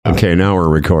Okay, now we're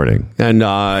recording. And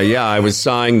I was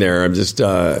sighing there. I'm just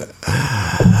trying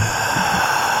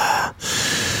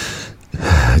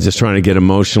to get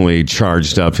emotionally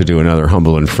charged up to do another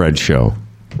Humble and Fred show.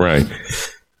 Right.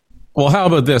 Well, how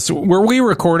about this? Were we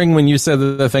recording when you said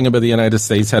the thing about the United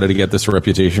States? How did it get this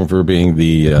reputation for being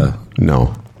the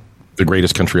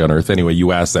greatest country on earth? Anyway,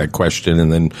 you asked that question,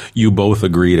 and then you both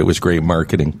agreed it was great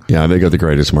marketing. Yeah, they got the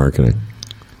greatest marketing.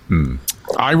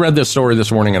 I read this story this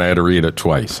morning, and I had to read it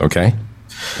twice, okay?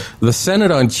 The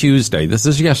Senate on Tuesday, this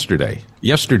is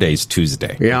yesterday's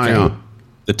Tuesday. Yeah, okay? I know.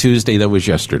 The Tuesday that was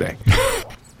yesterday.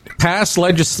 Passed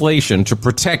legislation to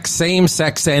protect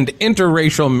same-sex and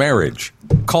interracial marriage,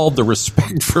 called the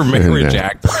Respect for Marriage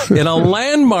Act, in a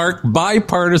landmark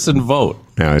bipartisan vote.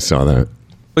 Yeah, I saw that.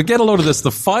 But get a load of this.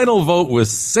 The final vote was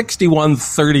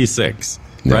 61-36,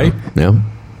 right? Yeah.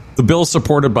 The bill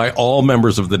supported by all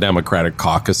members of the Democratic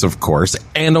caucus, of course,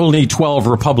 and only 12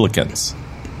 Republicans.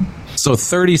 So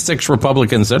 36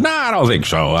 Republicans said, I don't think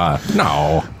so.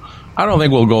 No, I don't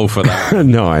think we'll go for that.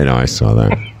 No, I know. I saw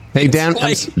that. Hey, Dan,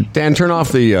 Dan, turn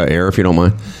off the air if you don't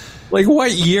mind. Like,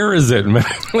 what year is it, man?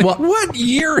 What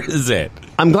year is it?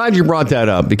 I'm glad you brought that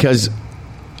up because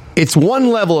it's one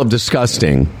level of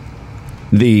disgusting,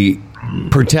 the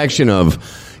protection of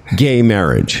gay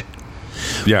marriage.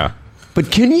 Yeah. But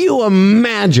can you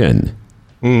imagine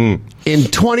in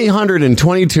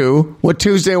 2022, what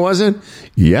Tuesday was it?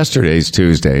 Yesterday's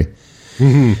Tuesday.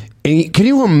 Mm-hmm. And can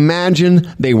you imagine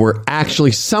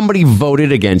somebody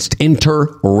voted against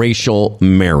interracial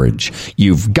marriage?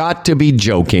 You've got to be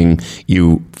joking,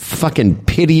 you fucking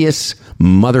piteous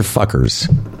motherfuckers.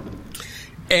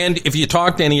 And if you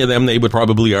talk to any of them, they would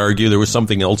probably argue there was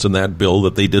something else in that bill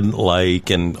that they didn't like,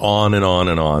 and on and on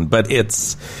and on. But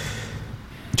it's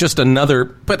just another.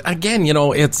 But again,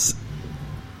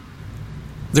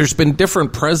 there's been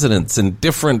different presidents and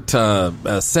different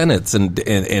senates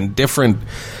and different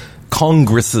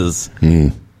Congresses.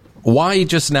 Why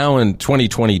just now in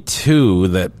 2022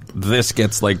 that this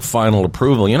gets like final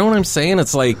approval? You know what I'm saying?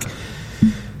 It's like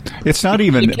it's not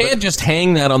even. You can't just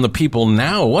hang that on the people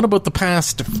now. What about the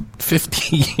past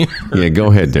 50 years? Yeah, go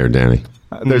ahead there, Danny.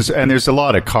 There's a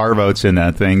lot of carve-outs in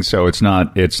that thing, so it's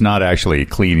not actually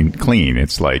clean.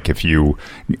 It's like if you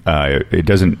it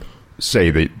doesn't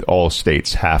say that all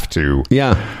states have to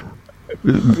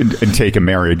and take a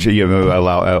marriage,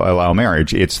 allow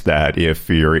marriage. It's that if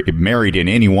you're married in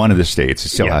any one of the states, it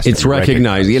still has to be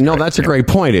recognized. No, that's a great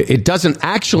point. It doesn't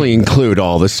actually include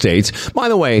all the states. By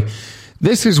the way,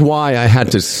 this is why I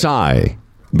had to sigh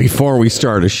before we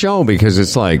start a show, because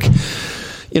it's like,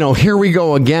 here we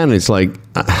go again. It's like,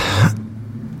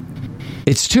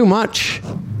 it's too much.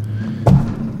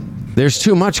 There's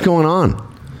too much going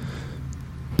on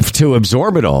to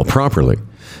absorb it all properly.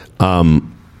 But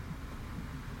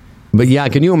yeah,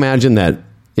 can you imagine that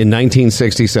in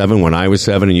 1967, when I was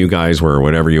 7 and you guys were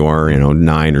whatever you are,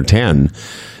 9 or 10,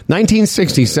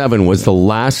 1967 was the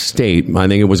last state, I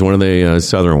think it was one of the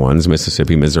southern ones,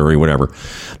 Mississippi, Missouri, whatever,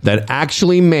 that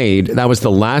actually that was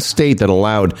the last state that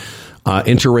allowed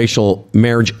interracial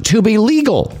marriage to be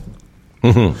legal.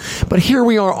 Mm-hmm. But here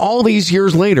we are all these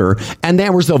years later, and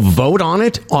there was a vote on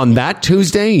it on that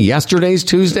Tuesday, yesterday's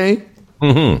Tuesday.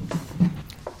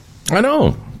 Mm-hmm. I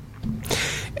know.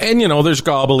 And, there's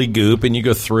gobbledygook, and you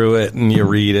go through it, and you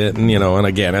read it, and, and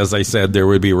again, as I said, there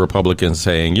would be Republicans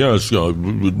saying, yes, let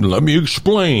me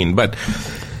explain. But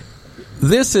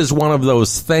this is one of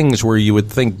those things where you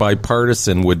would think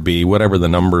bipartisan would be, whatever the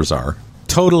numbers are,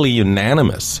 totally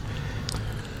unanimous.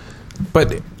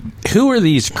 But who are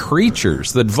these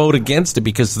creatures that vote against it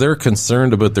because they're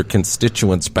concerned about their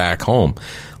constituents back home?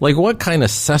 Like, what kind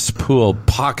of cesspool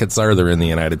pockets are there in the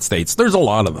United States? There's a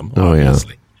lot of them,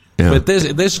 obviously. Yeah. But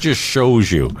this just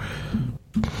shows you,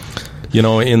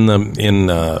 in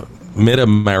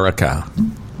mid-America,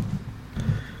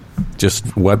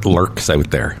 just what lurks out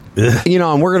there.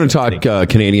 And we're going to talk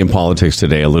Canadian politics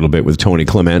today a little bit with Tony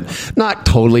Clement. Not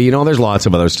totally, there's lots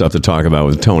of other stuff to talk about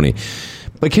with Tony.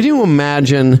 But can you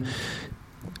imagine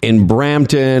in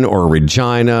Brampton or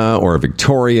Regina or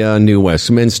Victoria, New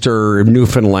Westminster,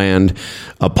 Newfoundland,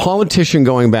 a politician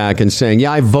going back and saying,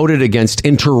 yeah, I voted against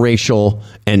interracial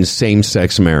and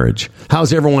same-sex marriage.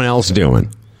 How's everyone else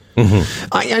doing? Mm-hmm.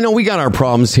 I know we got our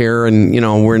problems here, and,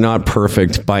 we're not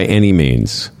perfect by any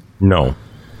means. No.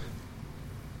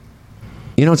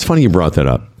 It's funny you brought that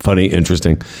up. Funny,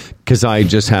 interesting. Because I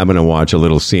just happened to watch a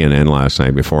little CNN last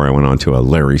night before I went on to a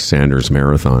Larry Sanders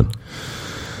marathon.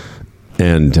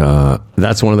 And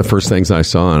that's one of the first things I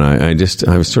saw, and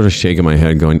I was sort of shaking my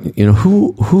head going,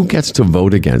 who gets to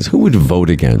vote against? Who would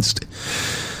vote against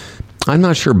I'm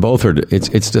not sure both are.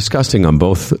 It's disgusting on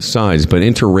both sides, but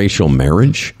interracial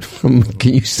marriage.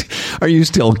 Are you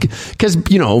still? Because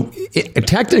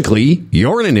technically,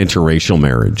 you're in an interracial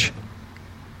marriage.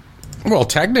 Well,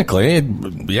 technically,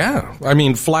 yeah. I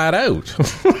mean, flat out,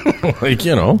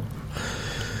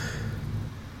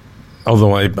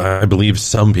 Although I believe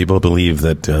some people believe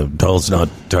that Dahl's not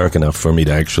dark enough for me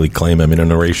to actually claim I'm in an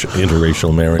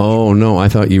interracial marriage. Oh no, I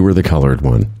thought you were the colored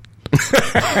one.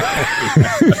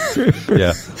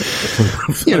 Yeah,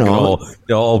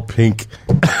 all pink.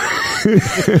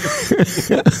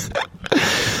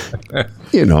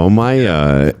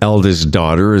 My eldest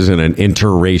daughter is in an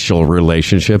interracial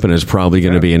relationship and is probably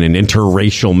going to be in an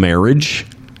interracial marriage.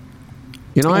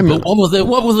 But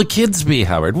what will the kids be,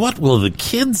 Howard? What will the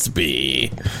kids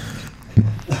be?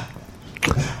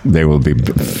 They will be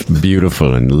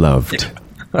beautiful and loved.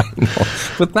 I know.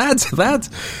 But that's.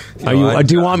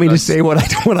 Do you want me to say what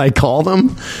I call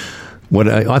them?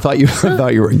 I thought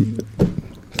you were.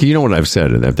 You know what I've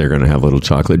said, that they're going to have little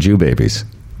chocolate Jew babies.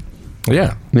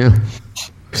 Yeah.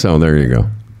 So there you go.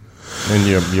 And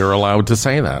you're allowed to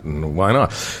say that, and why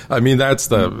not? I mean,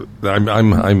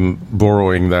 I'm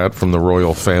borrowing that from the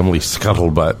royal family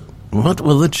scuttlebutt. What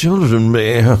will the children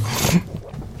be?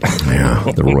 Yeah,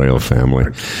 the royal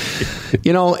family.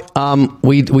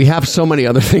 We have so many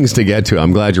other things to get to.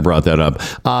 I'm glad you brought that up.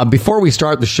 Before we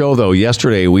start the show, though,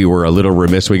 yesterday we were a little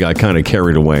remiss. We got kind of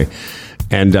carried away.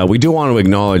 And we do want to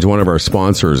acknowledge one of our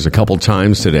sponsors a couple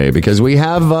times today because we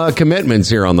have commitments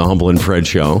here on the Humble and Fred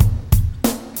Show.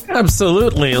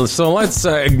 Absolutely. So let's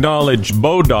acknowledge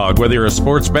Bodog. Whether you're a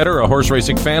sports bettor, a horse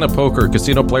racing fan, a poker,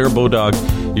 casino player, Bodog,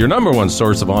 your number one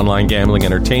source of online gambling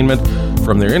entertainment.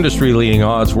 From their industry-leading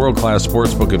odds, world-class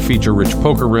sportsbook, and feature-rich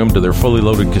poker room to their fully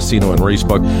loaded casino and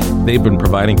racebook, they've been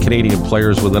providing Canadian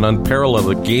players with an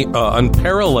unparalleled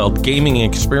gaming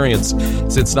experience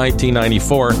since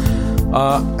 1994.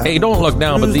 Hey, don't look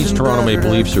now, but these Toronto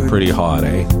Maple Leafs are pretty hot,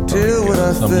 eh?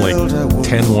 Something like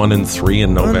 10-1-3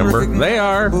 in November. They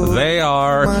are.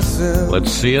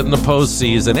 Let's see it in the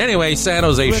postseason. Anyway, San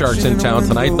Jose Sharks in town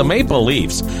tonight. The Maple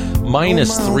Leafs,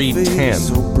 minus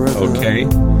 310, okay,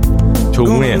 to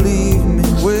win.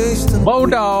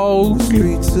 Bodog.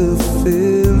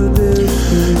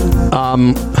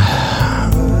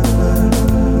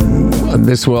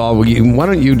 Why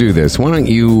don't you do this? Why don't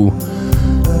you...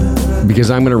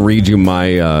 Because I'm going to read you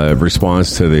my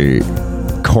response to the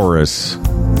chorus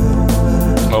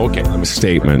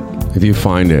statement, if you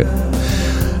find it.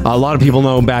 A lot of people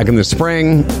know back in the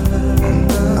spring,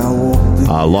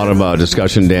 a lot of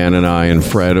discussion, Dan and I and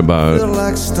Fred, about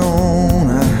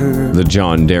the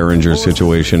John Derringer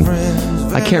situation.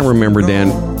 I can't remember,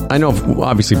 Dan. I know,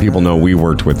 obviously, people know we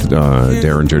worked with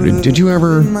Derringer. Did you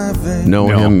ever know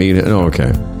him, meet him? Oh,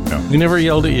 okay. No. He never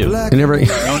yelled at you. He never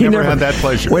had that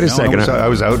pleasure. Wait a second. I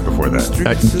was out before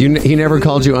that. He never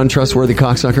called you untrustworthy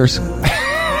cocksuckers?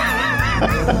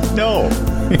 No.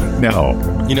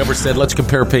 He never said, let's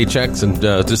compare paychecks and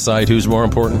decide who's more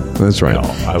important? That's right. No,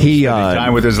 I was spending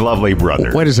time with his lovely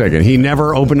brother. Wait a second. He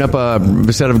never opened up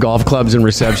a set of golf clubs in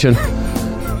reception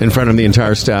in front of the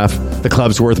entire staff. The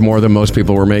club's worth more than most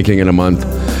people were making in a month.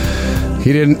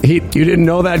 You didn't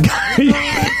know that guy?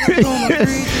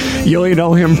 You only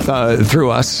know him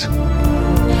through us.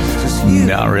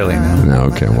 Not really. No.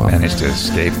 Okay. Well, managed to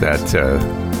escape that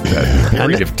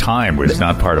period of time was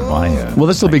not part of my. Well,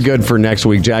 this will be good for next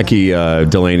week. Jackie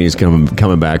Delaney's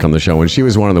coming back on the show, and she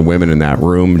was one of the women in that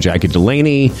room. Jackie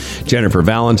Delaney, Jennifer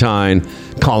Valentine,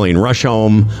 Colleen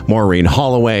Rushholm, Maureen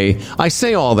Holloway. I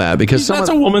say all that because that's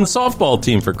a women's softball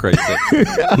team, for Christ's sake.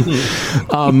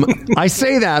 I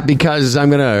say that because I'm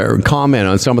going to comment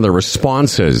on some of the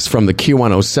responses from the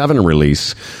Q107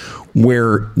 release,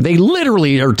 where they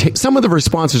literally are. Some of the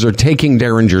responses are taking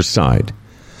Derringer's side.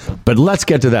 But let's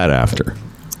get to that after.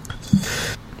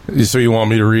 So you want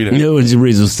me to read it? No, it's a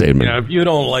reasonable statement. Yeah, if you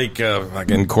don't like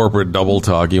fucking corporate double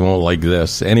talk, you won't like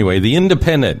this. Anyway, the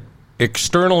independent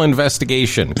external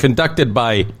investigation conducted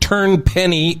by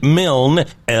Turnpenny Milne,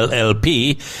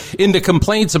 LLP, into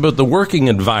complaints about the working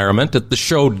environment at the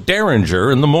show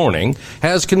Derringer in the Morning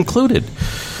has concluded.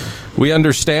 We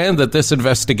understand that this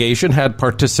investigation had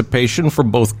participation from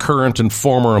both current and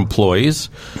former employees.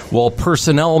 While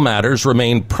personnel matters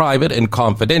remain private and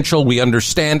confidential, we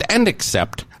understand and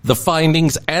accept the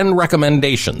findings and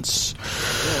recommendations.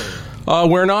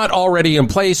 We're not already in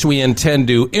place. We intend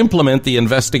to implement the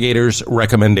investigators'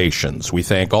 recommendations. We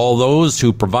thank all those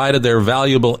who provided their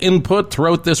valuable input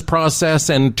throughout this process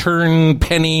and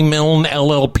Turnpenny Milne,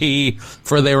 LLP,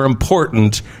 for their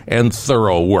important and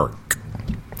thorough work.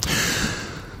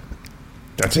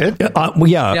 That's it?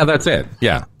 Yeah, that's it.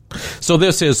 Yeah. So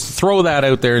this is throw that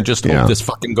out there and just hope this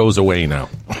fucking goes away now.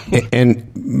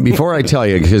 And before I tell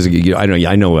you, because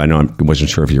I know, I wasn't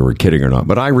sure if you were kidding or not,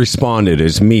 but I responded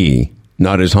as me,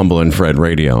 not as Humble and Fred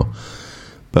Radio.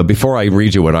 But before I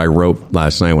read you what I wrote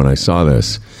last night when I saw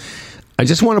this, I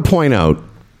just want to point out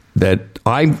that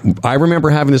I remember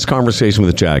having this conversation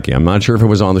with Jackie. I'm not sure if it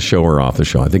was on the show or off the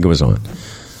show. I think it was on.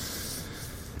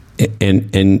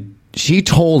 And she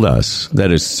told us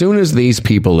that as soon as these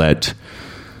people at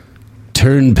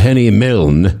Turnpenny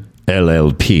Milne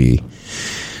LLP,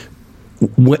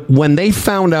 when they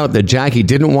found out that Jackie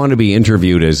didn't want to be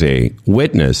interviewed as a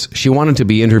witness, she wanted to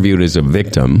be interviewed as a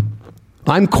victim.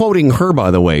 I'm quoting her, by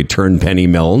the way, Turnpenny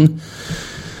Milne.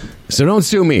 So don't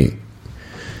sue me.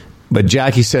 But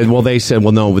Jackie said, they said,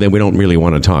 no, we don't really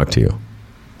want to talk to you.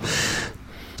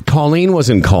 Colleen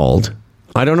wasn't called.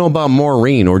 I don't know about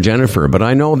Maureen or Jennifer, but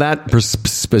I know that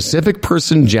specific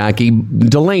person, Jackie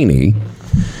Delaney,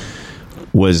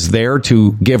 was there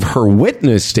to give her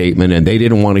witness statement, and they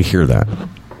didn't want to hear that.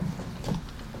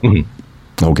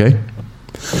 Mm-hmm. Okay?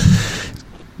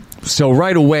 So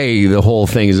right away, the whole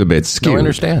thing is a bit skewed. I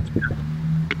understand.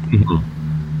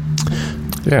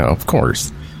 Mm-hmm. Yeah, of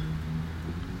course.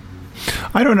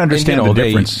 I don't understand the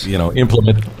difference.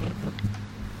 Implement.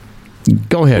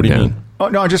 Go ahead, Dan. Oh,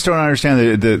 no, I just don't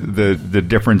understand the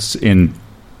difference in.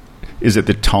 Is it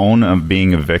the tone of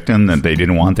being a victim that they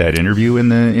didn't want that interview in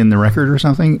the record or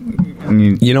something? I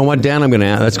mean, you know what, Dan?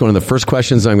 That's one of the first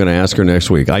questions I'm going to ask her next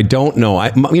week. I don't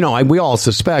know. We all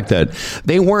suspect that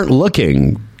they weren't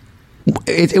looking.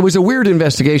 It was a weird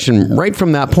investigation right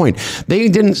from that point. They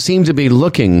didn't seem to be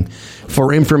looking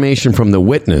for information from the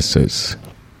witnesses.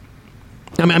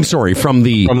 I'm sorry, from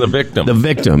the victim. The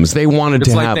victims. They wanted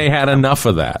to have... they had enough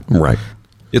of that. Right.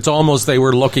 It's almost they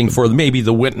were looking for, maybe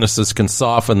the witnesses can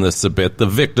soften this a bit. The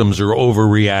victims are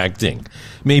overreacting.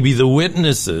 Maybe the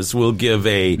witnesses will give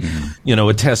a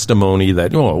testimony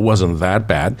that, it wasn't that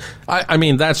bad. I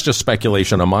mean, that's just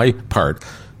speculation on my part.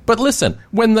 But listen,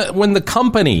 when the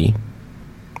company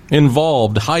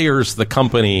involved hires the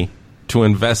company to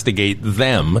investigate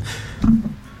them,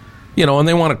 and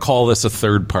they want to call this a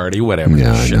third party, whatever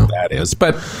shit that is.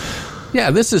 But,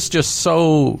 this is just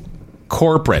so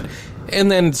corporate. And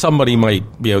then somebody might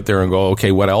be out there and go,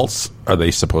 okay, what else are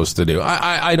they supposed to do?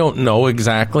 I don't know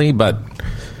exactly, but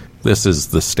this is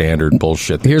the standard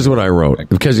bullshit. Here's what I wrote,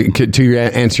 because to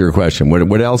answer your question,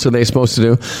 what else are they supposed to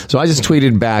do? So I just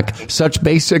tweeted back, such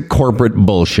basic corporate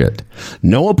bullshit.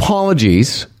 No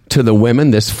apologies to the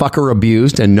women this fucker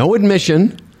abused, and no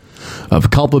admission of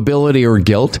culpability or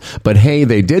guilt, but hey,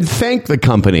 they did thank the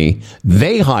company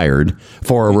they hired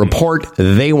for a report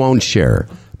they won't share.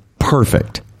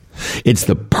 Perfect. It's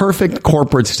the perfect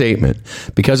corporate statement.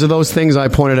 Because of those things I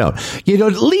pointed out, you'd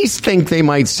at least think they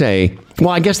might say, well,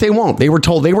 I guess they won't. They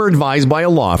were advised by a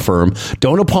law firm,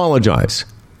 don't apologize.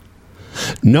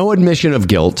 No admission of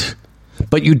guilt.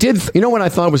 But you did, what I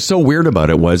thought was so weird about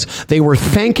it was they were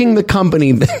thanking the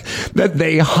company that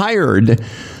they hired.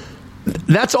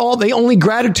 That's all. The only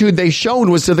gratitude they showed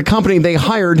was to the company they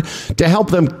hired to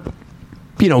help them,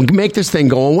 make this thing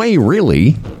go away,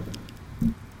 really.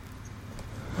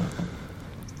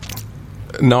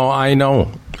 No, I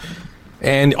know.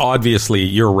 And obviously,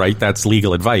 you're right. That's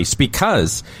legal advice,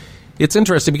 because it's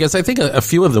interesting, because I think a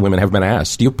few of the women have been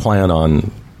asked, do you plan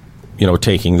on,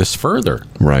 taking this further?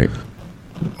 Right.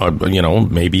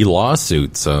 Maybe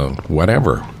lawsuits,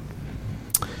 whatever.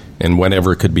 And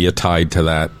whatever could be tied to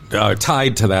that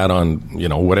on,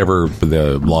 whatever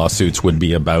the lawsuits would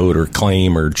be about, or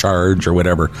claim or charge or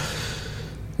whatever.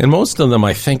 And most of them,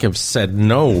 I think, have said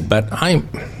no, but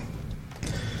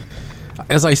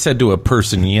as I said to a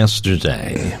person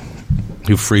yesterday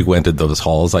who frequented those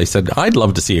halls, I said, I'd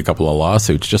love to see a couple of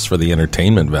lawsuits just for the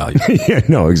entertainment value. Yeah,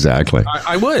 no, exactly.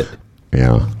 I would.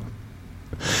 Yeah.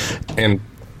 And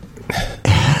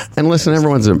listen,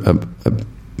 everyone's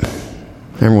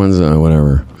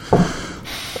whatever,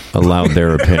 allowed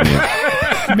their opinion.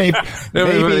 Maybe.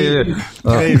 The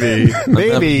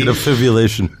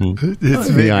fibrillation.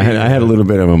 Yeah, I had a little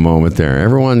bit of a moment there.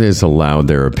 Everyone is allowed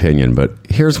their opinion, but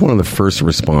here's one of the first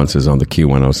responses on the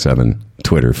Q107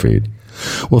 Twitter feed.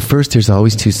 Well, first, there's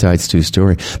always two sides to a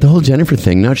story. The whole Jennifer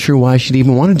thing, not sure why she'd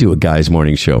even want to do a guy's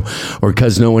morning show, or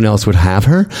because no one else would have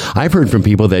her. I've heard from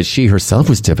people that she herself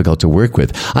was difficult to work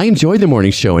with. I enjoyed the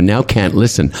morning show and now can't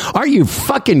listen. Are you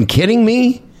fucking kidding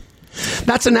me?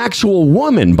 That's an actual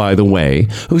woman, by the way,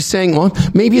 who's saying, well,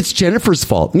 maybe it's Jennifer's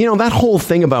fault. That whole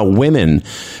thing about women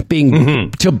being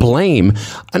to blame.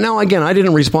 Now, again, I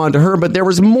didn't respond to her, but there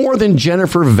was more than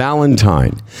Jennifer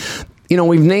Valentine.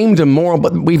 We've named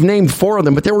four of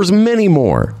them, but there was many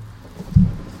more.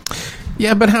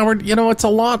 Yeah, but Howard, it's a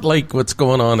lot like what's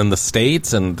going on in the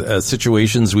States and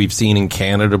situations we've seen in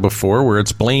Canada before where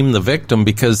it's blame the victim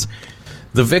because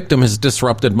the victim has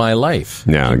disrupted my life.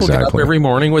 Yeah, People exactly. get up every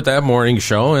morning with that morning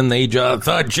show and they just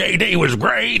thought JD was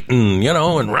great and,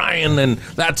 and Ryan, and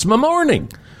that's my morning.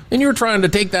 And you're trying to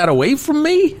take that away from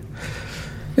me?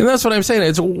 And that's what I'm saying.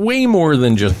 It's way more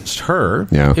than just her.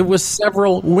 Yeah. It was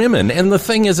several women. And the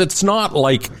thing is, it's not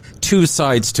like two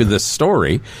sides to this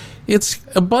story. It's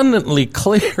abundantly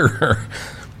clear.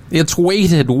 It's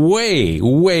weighted way,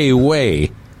 way,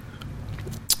 way,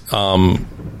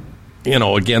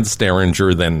 against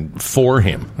Derringer than for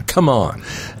him. Come on.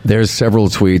 There's several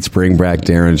tweets. Bring back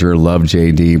Derringer. Love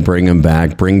JD. Bring him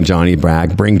back. Bring Johnny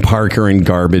back. Bring Parker and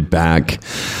Garbett back.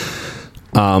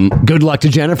 Good luck to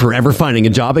Jennifer ever finding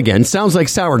a job again. Sounds like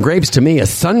sour grapes to me. A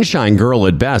sunshine girl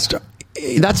at best.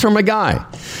 That's from a guy.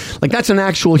 Like, that's an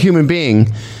actual human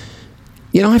being.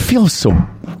 I feel so,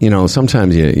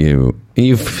 sometimes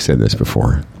you've said this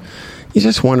before. You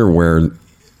just wonder where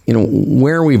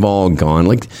we've all gone.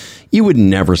 Like, you would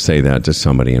never say that to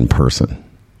somebody in person.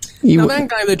 Now, that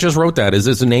guy that just wrote that, is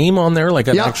his name on there like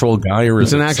an actual guy? Or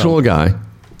is it's an actual guy.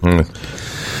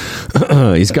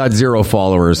 He's got 0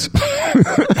 followers.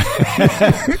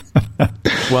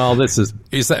 Well, is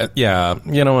that, yeah,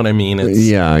 you know what I mean?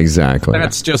 Yeah, exactly.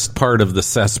 That's just part of the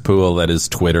cesspool that is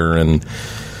Twitter and,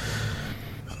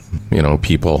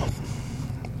 people.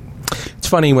 It's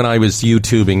funny, when I was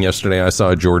YouTubing yesterday, I saw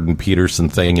a Jordan Peterson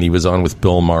thing, and he was on with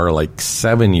Bill Maher like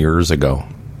 7 years ago,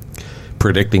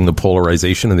 predicting the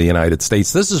polarization in the United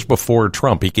States. This is before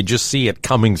Trump. He could just see it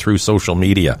coming through social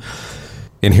media.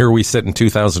 And here we sit in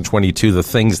 2022, the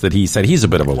things that he said, he's a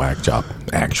bit of a whack job,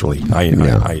 actually. I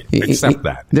accept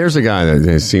that. There's a guy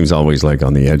that seems always like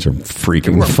on the edge of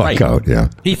freaking the fuck out. Yeah.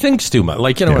 He thinks too much.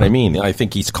 Like, what I mean? I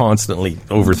think he's constantly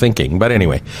overthinking. But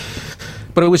anyway.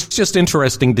 But it was just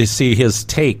interesting to see his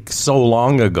take so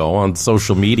long ago on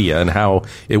social media and how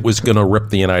it was going to rip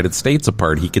the United States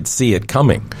apart. He could see it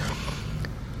coming.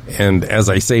 And as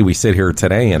I say, we sit here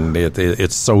today, and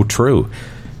it's so true.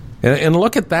 And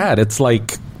look at that. It's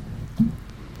like,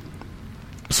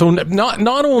 so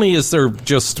not only is there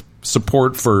just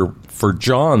support for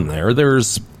John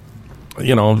there's,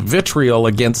 vitriol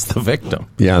against the victim.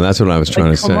 Yeah, that's what I was trying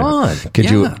to say. Come on.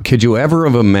 Could you ever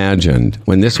have imagined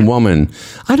when this woman,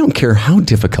 I don't care how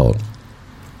difficult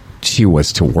she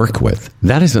was to work with,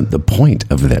 that isn't the point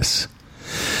of this.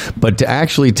 But to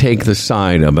actually take the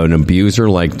side of an abuser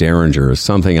like Derringer is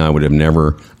something I would have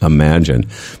never imagined.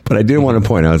 But I did want to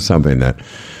point out something that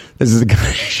this is the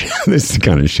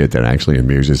kind of shit that actually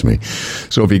amuses me.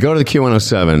 So if you go to the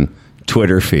Q107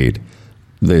 Twitter feed,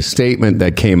 the statement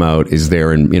that came out is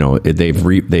there, and they've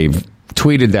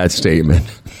tweeted that statement,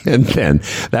 and then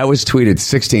that was tweeted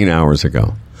 16 hours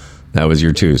ago. That was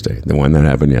your Tuesday, the one that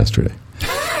happened yesterday.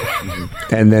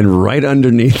 And then right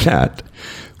underneath that,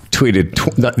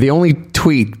 tweeted the only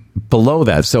tweet below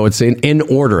that, so it's in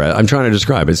order. I'm trying to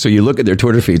describe it. So you look at their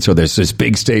Twitter feed, so there's this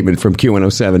big statement from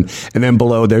Q107, and then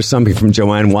below there's something from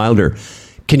Joanne Wilder.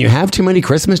 Can you have too many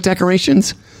Christmas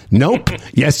decorations? Nope.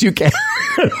 Yes, you can.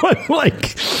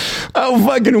 Like, how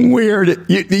fucking weird.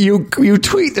 You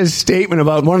tweet this statement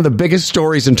about one of the biggest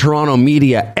stories in Toronto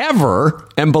media ever,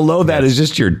 and below that is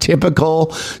just your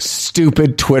typical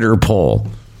stupid Twitter poll.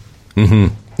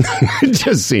 Mm-hmm. It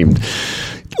just seemed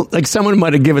like someone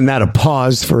might have given that a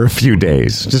pause for a few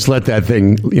days. Just let that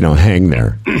thing, hang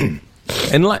there.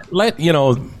 And let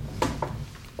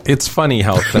it's funny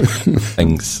how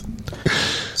things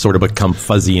sort of become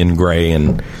fuzzy and gray.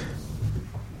 And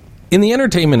in the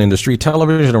entertainment industry,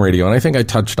 television and radio, and I think I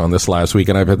touched on this last week,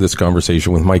 and I've had this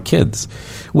conversation with my kids.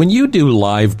 When you do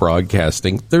live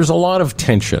broadcasting, there's a lot of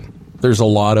tension. There's a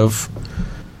lot of...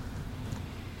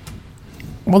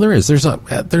 Well, there is. There's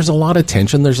a lot of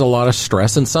tension. There's a lot of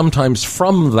stress. And sometimes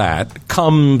from that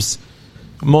comes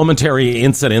momentary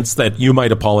incidents that you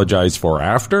might apologize for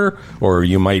after, or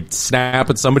you might snap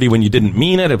at somebody when you didn't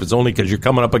mean it, if it's only because you're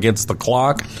coming up against the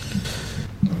clock.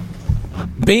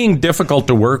 Being difficult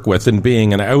to work with and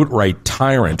being an outright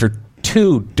tyrant are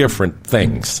two different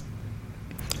things.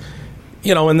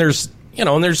 And there's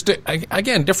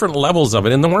again, different levels of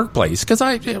it in the workplace. Because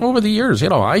over the years,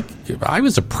 I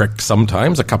was a prick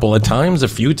sometimes, a couple of times, a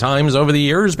few times over the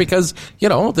years, because,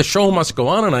 the show must go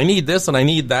on and I need this and I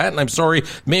need that. And I'm sorry,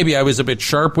 maybe I was a bit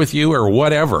sharp with you or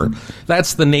whatever.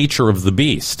 That's the nature of the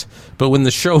beast. But when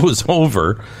the show is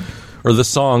over or the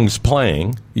song's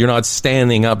playing, you're not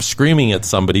standing up screaming at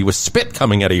somebody with spit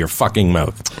coming out of your fucking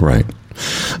mouth. Right.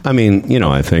 I mean,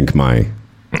 I think my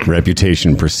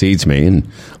reputation precedes me, and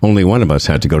only one of us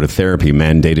had to go to therapy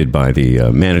mandated by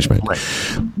the management. Right.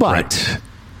 But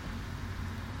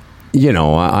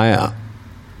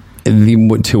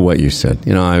to what you said,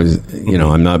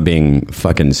 I'm not being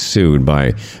fucking sued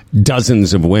by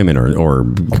dozens of women or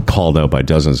called out by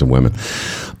dozens of women.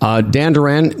 Dan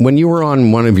Duran, when you were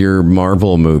on one of your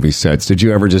Marvel movie sets, did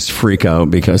you ever just freak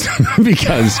out because Dan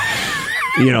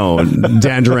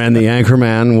Duran, the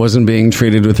Anchorman, wasn't being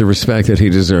treated with the respect that he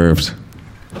deserves?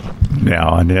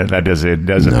 No, that doesn't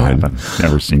happen.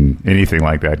 Never seen anything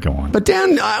like that go on. But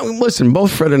Dan, listen,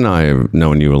 both Fred and I have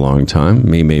known you a long time.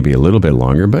 Me, maybe a little bit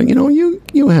longer, but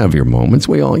you have your moments.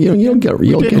 We all, you'll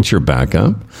get your back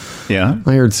up. Yeah,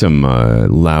 I heard some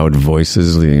loud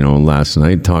voices, last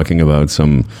night talking about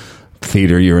some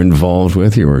theater you're involved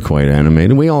with. You were quite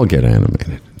animated. We all get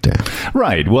animated. Damn.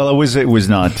 Right. Well, it was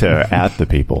not at the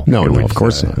people. No, of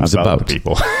course not. It was about the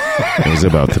people. It was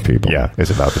about the people. Yeah,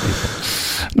 it's about the people.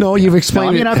 No, you've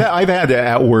explained. No, I mean, I've had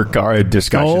at work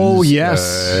discussions. Oh,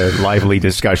 yes, lively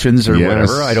discussions or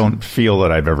whatever. I don't feel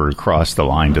that I've ever crossed the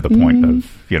line to the point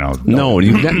of No.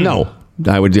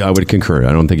 I would concur.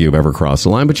 I don't think you've ever crossed the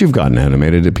line, but you've gotten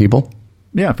animated at people.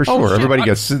 Yeah, for sure. Everybody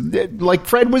gets like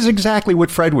Fred was exactly what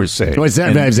Fred was saying. What's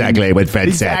that? Exactly what Fred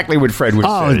said. Exactly what Fred was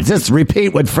saying. Oh, just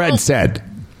repeat what Fred said.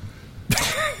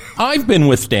 I've been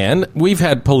with Dan. We've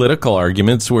had political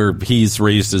arguments where he's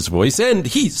raised his voice and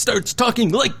he starts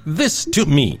talking like this to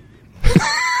me.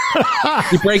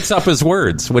 He breaks up his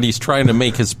words when he's trying to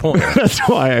make his point. That's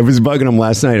why I was bugging him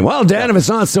last night. Well, Dan, if it's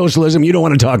not socialism, you don't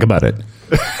want to talk about it.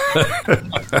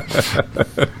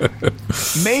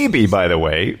 Maybe, by the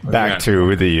way, back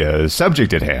to the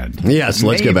subject at hand. Yes,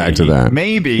 let's get back to that.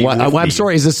 Maybe. I'm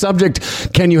sorry, is the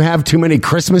subject, can you have too many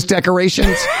Christmas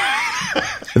decorations?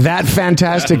 That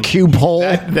fantastic cube hole.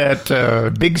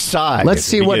 That big sigh. Let's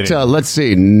see what, let's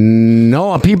see.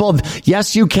 No, people,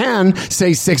 yes, you can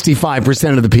say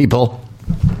 65% of the people.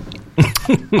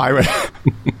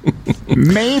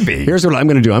 Maybe. Here's what I'm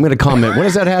going to do. I'm going to comment. What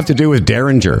does that have to do with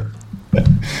Derringer?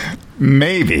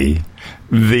 Maybe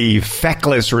the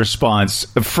feckless response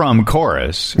from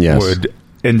Chorus would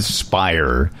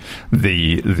inspire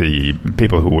the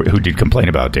people who did complain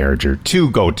about Derringer to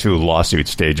go to lawsuit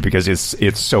stage, because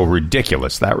it's so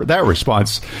ridiculous. That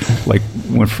response, like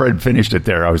when Fred finished it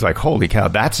there, I was like, holy cow,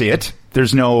 that's it?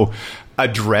 There's no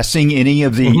addressing any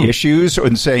of the issues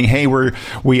and saying, hey,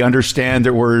 we understand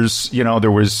there was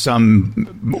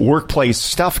some workplace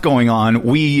stuff going on.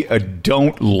 We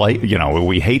don't like,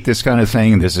 we hate this kind of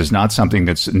thing. This is not something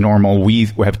that's normal. We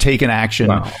have taken action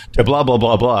to blah, blah,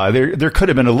 blah, blah. There could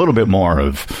have been a little bit more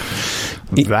of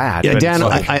that. Yeah, Dan,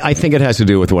 I think it has to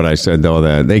do with what I said, though,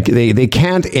 that they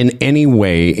can't in any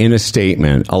way in a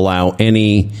statement allow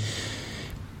any...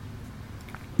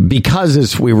 Because,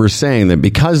 as we were saying, that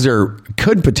because there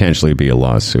could potentially be a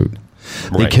lawsuit,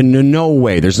 they can in no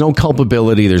way, there's no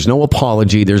culpability, there's no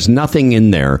apology, there's nothing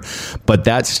in there. But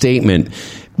that statement,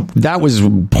 that was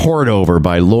poured over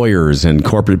by lawyers and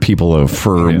corporate people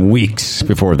for weeks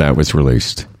before that was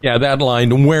released. Yeah, that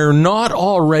line, we're not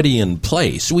already in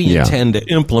place. We intend to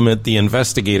implement the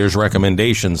investigators'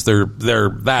 recommendations.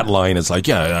 That line is like,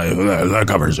 that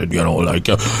covers it,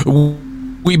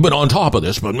 we've been on top of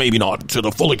this, but maybe not to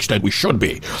the full extent we should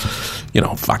be.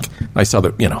 Fuck. I saw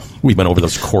that, we've been over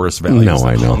those Chorus values. No,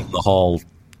 I know. The hall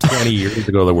 20 years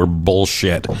ago that were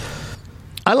bullshit.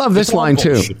 I love this line,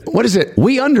 too. What is it?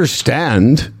 We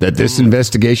understand that this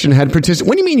investigation had participated.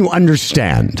 What do you mean you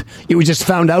understand? You just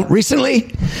found out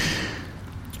recently?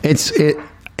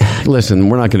 Listen,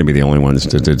 we're not going to be the only ones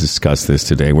to discuss this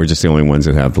today. We're just the only ones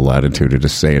that have the latitude to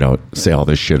just say all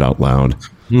this shit out loud.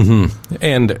 Mm-hmm.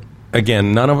 And...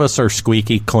 again, none of us are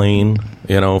squeaky clean,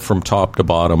 from top to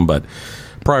bottom. But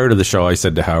prior to the show, I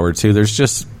said to Howard, too, there's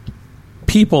just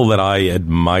people that I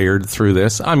admired through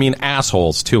this. I mean,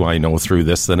 assholes, too, I know through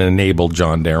this that enabled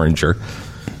John Derringer.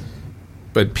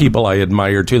 But people I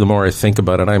admire, too, the more I think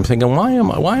about it, I'm thinking, why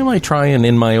am I trying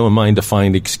in my own mind to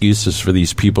find excuses for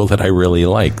these people that I really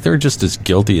like? They're just as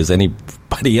guilty as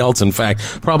anybody else. In fact,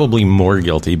 probably more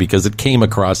guilty, because it came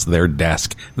across their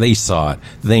desk. They saw it.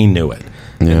 They knew it.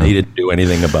 And they didn't do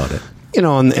anything about it.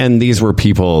 And these were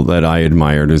people that I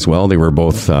admired as well. They were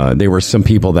both, they were some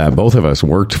people that both of us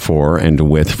worked for and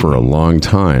with for a long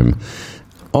time.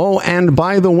 Oh, and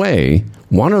by the way,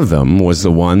 one of them was the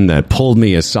one that pulled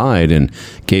me aside and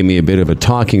gave me a bit of a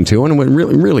talking to, and it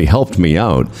really, really helped me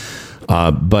out.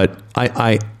 But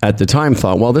I, at the time,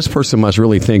 thought, well, this person must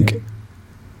really think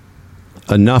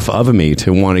enough of me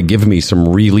to want to give me some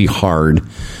really hard...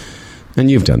 And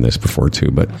you've done this before,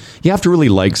 too, but you have to really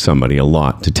like somebody a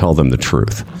lot to tell them the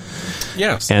truth.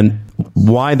 Yes. And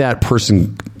why that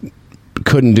person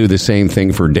couldn't do the same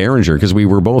thing for Derringer, because we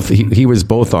were both, he was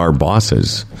both our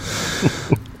bosses.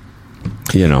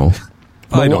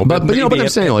 I know, but you know what I'm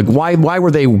saying? Like, why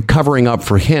were they covering up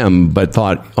for him, but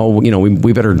thought, oh, you know,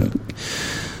 we better.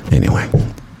 Anyway,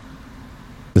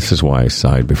 this is why I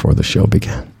sighed before the show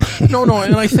began. No,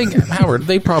 and I think, Howard,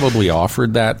 they probably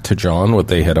offered that to John, what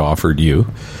they had offered you,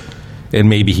 and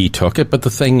maybe he took it. But the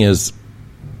thing is,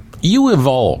 you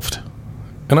evolved.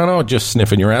 And I'm not just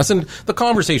sniffing your ass. And the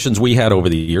conversations we had over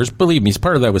the years, believe me,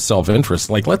 part of that was self-interest.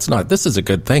 Like, this is a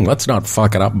good thing. Let's not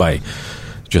fuck it up by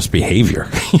just behavior.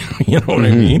 You know what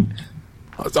I mean?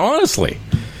 Honestly.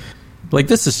 Like,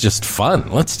 this is just fun.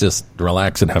 Let's just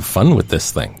relax and have fun with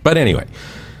this thing. But anyway,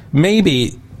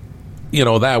 maybe, you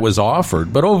know, that was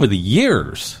offered. But over the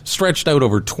years, stretched out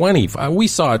over 20, we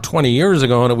saw it 20 years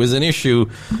ago, and it was an issue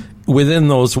within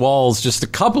those walls just a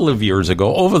couple of years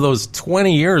ago. Over those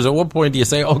 20 years, at what point do you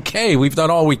say, okay, we've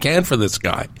done all we can for this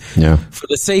guy? Yeah. For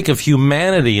the sake of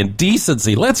humanity and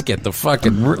decency, let's get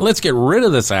rid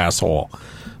of this asshole.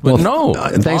 But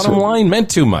bottom line meant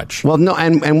too much. Well, no,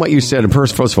 and what you said,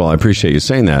 first of all, I appreciate you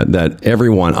saying that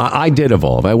everyone, I did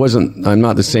evolve. I'm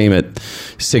not the same at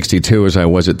 62 as I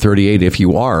was at 38. If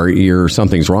you are,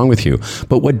 something's wrong with you.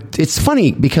 But it's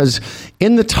funny because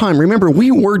in the time, remember, we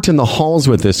worked in the halls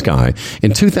with this guy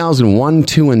in 2001,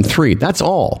 2, and 3. That's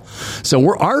all.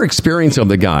 So our experience of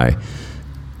the guy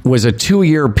was a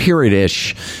 2-year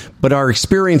period-ish. But our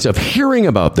experience of hearing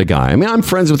about the guy, I mean, I'm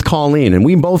friends with Colleen, and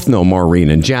we both know Maureen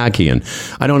and Jackie, and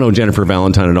I don't know Jennifer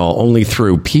Valentine at all, only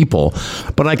through people.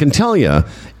 But I can tell you,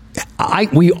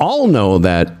 we all know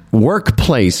that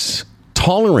workplace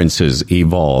tolerances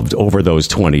evolved over those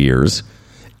 20 years,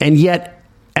 and yet,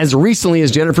 as recently as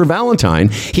Jennifer Valentine,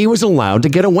 he was allowed to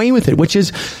get away with it, which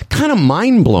is kind of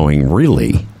mind-blowing,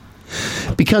 really.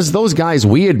 Because those guys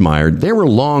we admired, they were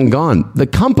long gone. The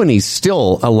company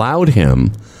still allowed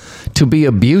him to be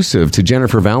abusive to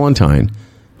Jennifer Valentine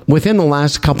within the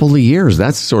last couple of years.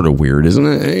 That's sort of weird, isn't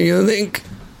it? You think?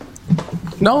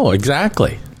 No,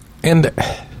 exactly. And,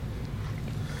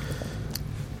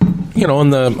 you know,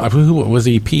 who was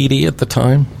he, PD at the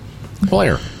time?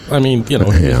 Blair. I mean, you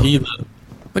know,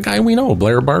 the guy we know,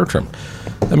 Blair Bartram.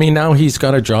 I mean, now he's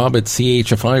got a job at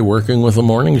CHFI working with a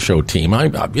morning show team.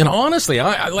 Honestly,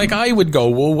 I would go,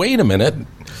 well, wait a minute.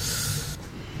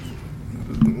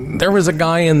 There was a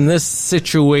guy in this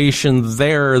situation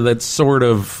there that sort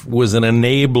of was an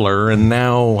enabler, and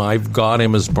now I've got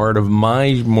him as part of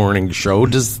my morning show.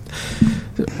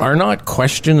 Are not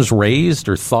questions raised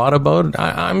or thought about?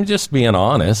 I'm just being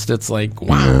honest. It's like,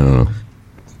 wow.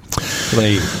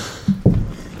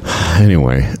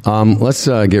 Anyway, let's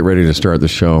get ready to start the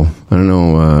show. I don't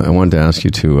know. I wanted to ask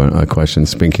you a question,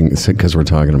 because we're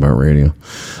talking about radio.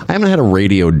 I haven't had a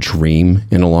radio dream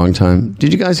in a long time.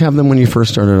 Did you guys have them when you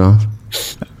first started off?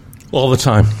 All the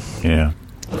time. Yeah.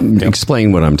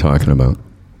 Explain what I'm talking about.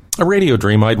 A radio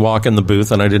dream. I'd walk in the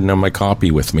booth and I didn't have my copy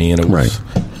with me, and it was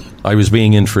I was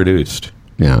being introduced.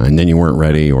 Yeah, and then you weren't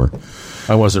ready, or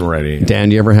I wasn't ready. Dan,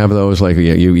 do you ever have those? Like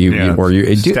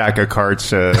you stack of carts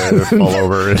fall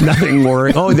over. Nothing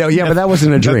worrying. Oh, yeah, but that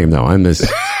wasn't a dream, though. I'm this.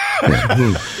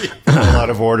 A lot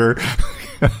of order.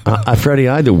 Freddie,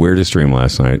 I had the weirdest dream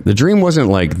last night. The dream wasn't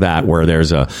like that, where there's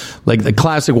the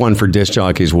classic one for disc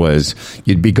jockeys was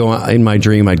you'd be going in my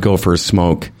dream. I'd go for a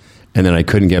smoke, and then I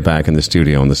couldn't get back in the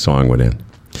studio, and the song would end.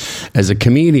 As a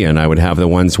comedian, I would have the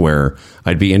ones where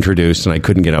I'd be introduced and I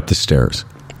couldn't get up the stairs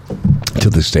to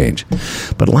the stage.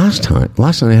 But last night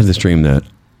I had this dream that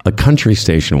a country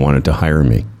station wanted to hire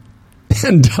me.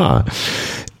 And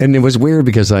it was weird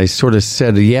because I sort of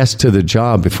said yes to the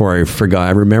job before I forgot.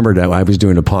 I remembered that I was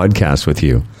doing a podcast with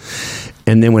you.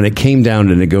 And then when it came down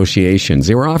to negotiations,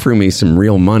 they were offering me some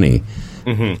real money.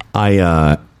 Mm-hmm.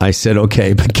 I said,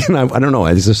 okay, but I don't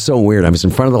know. This is so weird. I was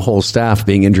in front of the whole staff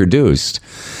being introduced.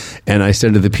 And I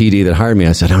said to the PD that hired me,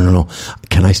 I said, I don't know,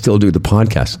 can I still do the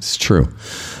podcast? It's true.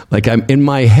 Like, I'm in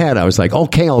my head, I was like,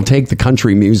 okay, I'll take the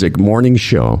country music morning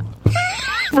show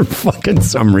for fucking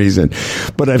some reason.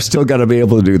 But I've still got to be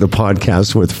able to do the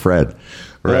podcast with Fred.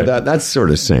 Right. That's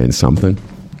sort of saying something.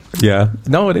 Yeah.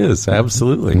 No, it is.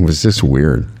 Absolutely. It was just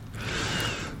weird.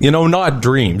 You know, not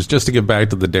dreams, just to get back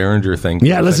to the Derringer thing.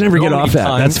 Yeah, let's never get off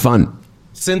that. That's fun.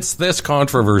 Since this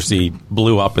controversy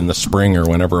blew up in the spring or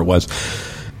whenever it was,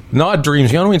 not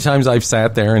dreams. You know how many times I've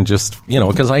sat there and just,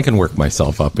 because I can work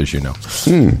myself up, as you know.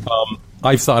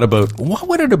 I've thought about, what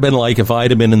would it have been like if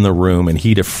I'd have been in the room and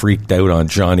he'd have freaked out on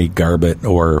Johnny Garbett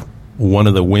or one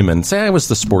of the women. Say I was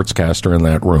the sportscaster in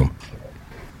that room.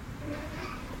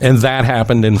 And that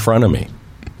happened in front of me.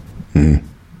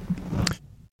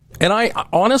 And I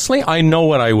honestly know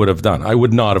what I would have done. I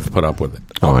would not have put up with it.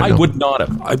 I would not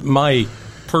have. My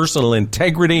personal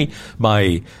integrity,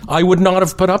 I would not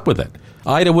have put up with it.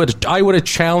 I would have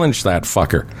challenged that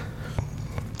fucker.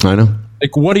 I know.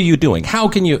 Like, what are you doing? How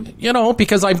can you,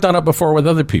 because I've done it before with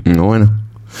other people. No, I know.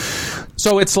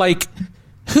 So it's like,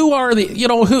 who are the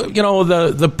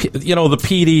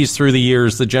PDs through the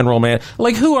years, the general man,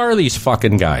 like, who are these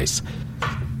fucking guys?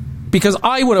 Because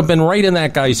I would have been right in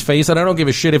that guy's face, and I don't give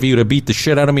a shit if he would have beat the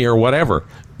shit out of me or whatever.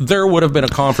 There would have been a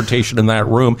confrontation in that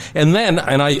room. And then,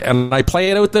 and I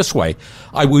play it out this way,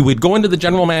 we would go into the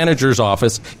general manager's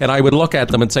office, and I would look at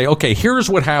them and say, okay, here's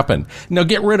what happened. Now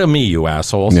get rid of me, you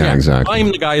assholes. Yeah, exactly.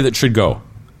 I'm the guy that should go.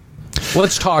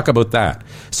 Let's talk about that.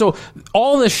 So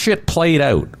all this shit played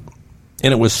out.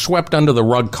 And it was swept under the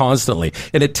rug constantly.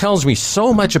 And it tells me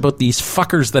so much about these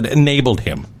fuckers that enabled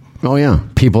him. Oh, yeah.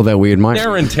 People that we admire.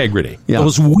 Their integrity. Yeah.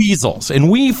 Those weasels.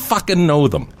 And we fucking know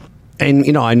them.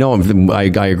 And, I know, I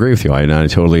agree with you. I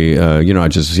totally, I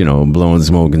just, blowing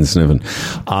smoke and sniffing.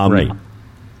 Right.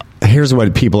 Here's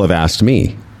what people have asked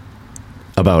me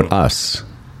about us.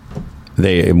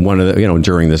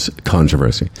 During this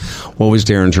controversy, what was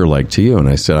Derringer like to you? And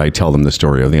I said, I tell them the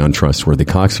story of the untrustworthy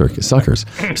cocksuckers.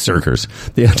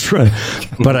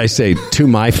 But I say, to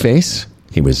my face,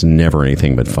 he was never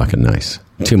anything but fucking nice.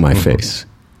 To my face.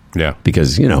 Yeah.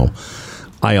 Because,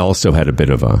 I also had a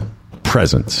bit of a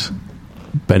presence.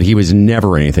 But he was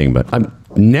never anything but,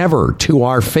 never to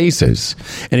our faces,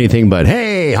 anything but,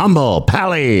 hey, Humble,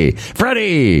 Pally,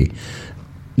 Freddie.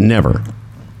 Never.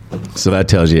 So that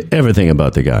tells you everything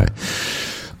about the guy.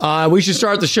 We should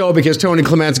start the show because Tony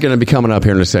Clement's going to be coming up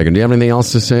here in a second. Do you have anything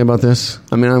else to say about this?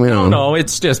 No,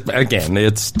 it's just, again,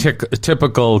 it's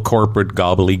typical corporate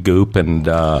gobbledygook,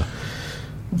 and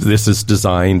this is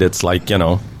designed, it's like,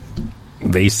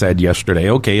 they said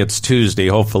yesterday, okay, it's Tuesday.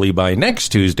 Hopefully by next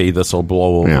Tuesday, this will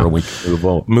blow over. Yeah. We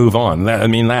can move on.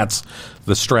 That's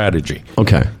the strategy.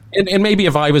 Okay. And maybe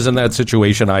if I was in that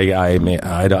situation, I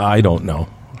don't know.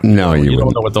 No, you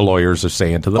don't know what the lawyers are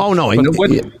saying to them. Oh, no.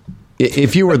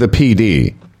 If you were the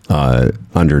PD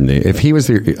underneath, if he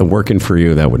was working for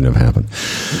you, that wouldn't have happened.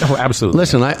 Oh, absolutely.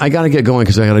 Listen, I got to get going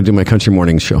because I got to do my country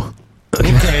morning show.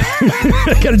 Okay.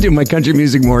 I got to do my country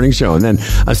music morning show, and then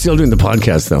I'm still doing the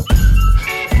podcast, though.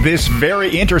 This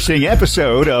very interesting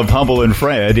episode of Humble and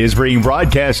Fred is being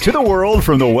broadcast to the world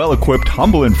from the well-equipped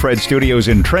Humble and Fred studios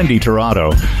in trendy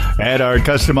Toronto at our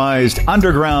customized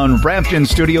underground Brampton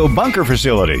studio bunker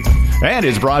facility, and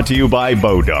is brought to you by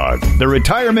Bodog, the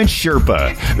Retirement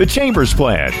Sherpa, the Chambers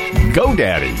Plan,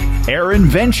 GoDaddy, Aaron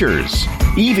Ventures,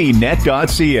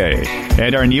 EVNet.ca,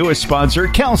 and our newest sponsor,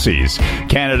 Kelsey's,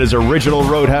 Canada's original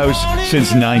roadhouse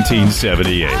since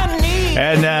 1978.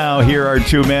 And now, here are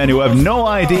two men who have no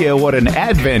idea what an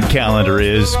advent calendar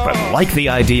is, but like the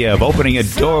idea of opening a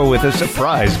door with a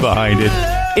surprise behind it.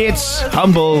 It's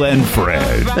Humble and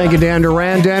Fred. Thank you, Dan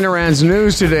Duran. Dan Duran's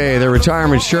news today. The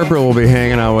Retirement Sherpa will be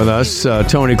hanging out with us,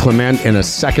 Tony Clement, in a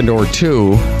second or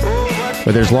two.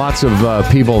 But there's lots of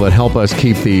people that help us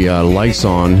keep the lights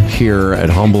on here at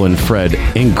Humble and Fred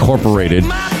Incorporated.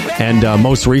 And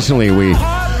most recently, we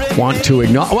want to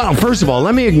acknowledge... Well, first of all,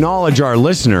 let me acknowledge our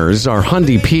listeners, our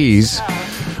Hundy P's,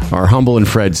 our Humble and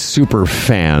Fred super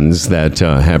fans that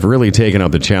have really taken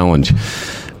up the challenge.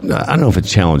 I don't know if a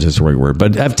challenge is the right word,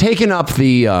 but have taken up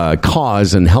the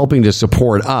cause and helping to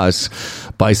support us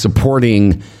by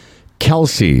supporting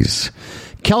Kelsey's.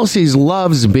 Kelsey's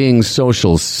loves being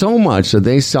social so much that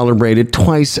they celebrate it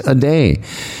twice a day.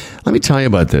 Let me tell you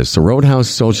about this. The Roadhouse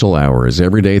Social Hour is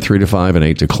every day 3 to 5 and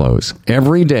 8 to close.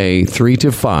 Every day 3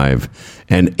 to 5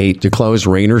 and 8 to close,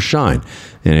 rain or shine.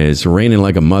 And it's raining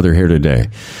like a mother here today.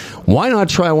 Why not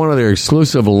try one of their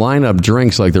exclusive lineup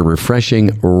drinks like the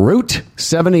refreshing Route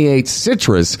 78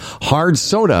 Citrus Hard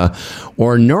Soda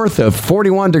or North of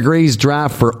 41 Degrees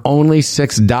Draft for only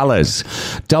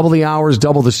 $6. Double the hours,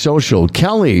 double the social.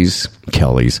 Kelsey's,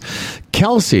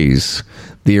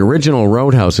 the original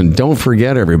Roadhouse. And don't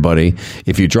forget, everybody,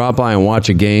 if you drop by and watch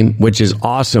a game, which is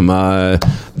awesome,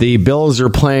 the Bills are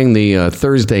playing the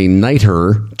Thursday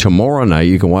Nighter tomorrow night.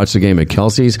 You can watch the game at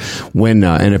Kelsey's, win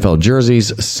NFL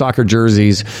jerseys, soccer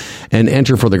jerseys, and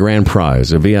enter for the grand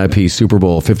prize, a VIP Super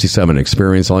Bowl 57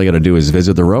 experience. All you got to do is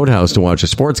visit the Roadhouse to watch a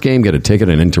sports game, get a ticket,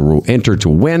 and enter to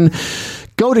win.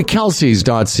 Go to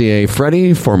kelseys.ca,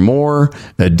 Freddie, for more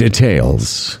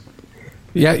details.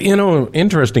 Yeah,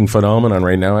 interesting phenomenon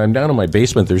right now. I'm down in my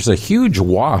basement. There's a huge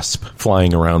wasp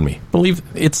flying around me. Believe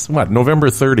it's November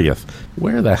 30th.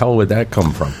 Where the hell would that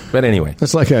come from? But anyway,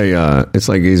 it's like it's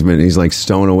like he's like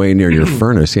stowing away near your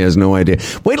furnace. He has no idea.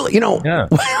 Wait till Yeah.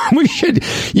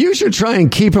 You should try and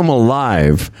keep him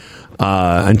alive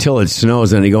until it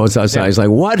snows, and he goes outside. Yeah. He's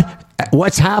like,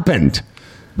 what's happened?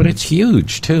 But it's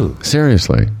huge too.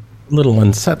 Seriously, a little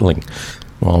unsettling.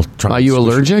 Well, are you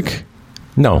allergic?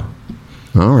 No.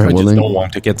 All right. I just don't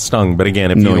want to get stung. But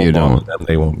again, if you don't, them,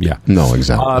 they won't. Yeah. No,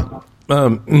 exactly.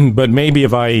 But maybe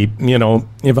if I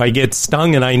get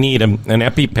stung and I need an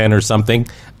EpiPen or something,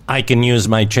 I can use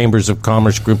my Chambers of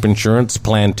Commerce group insurance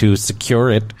plan to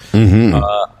secure it.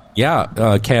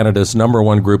 Canada's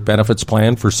 #1 group benefits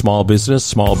plan for small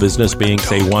business being,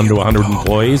 say, 1 to 100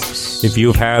 employees. If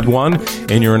you've had one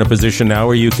and you're in a position now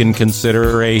where you can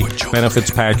consider a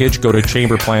benefits package, go to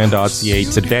chamberplan.ca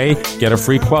today. Get a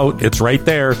free quote. It's right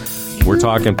there. We're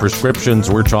talking prescriptions.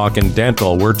 We're talking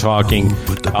dental. We're talking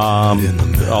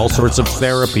all sorts of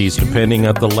therapies, depending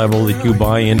at the level that you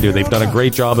buy into. They've done a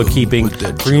great job of keeping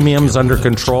premiums under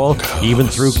control, even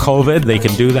through COVID. They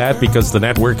can do that because the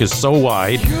network is so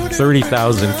wide.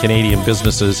 30,000 Canadian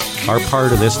businesses are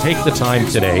part of this. Take the time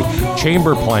today.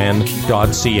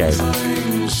 Chamberplan.ca.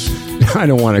 I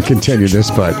don't want to continue this,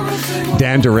 but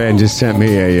Dan Duran just sent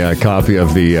me a copy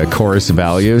of the Chorus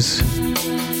Values.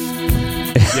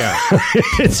 Yeah.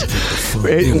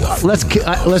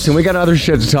 Listen, we got other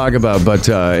shit to talk about, but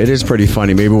it is pretty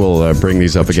funny. Maybe we'll bring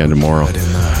these up again tomorrow.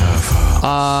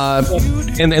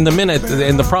 And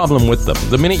the problem with them,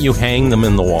 the minute you hang them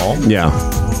in the wall,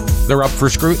 they're up for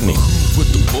scrutiny.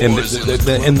 And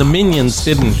the minions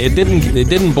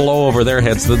didn't blow over their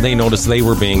heads that they noticed they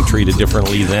were being treated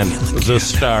differently than the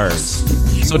stars.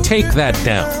 So take that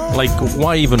down. Like,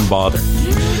 why even bother?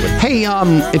 Hey,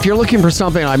 if you're looking for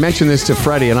something, I mentioned this to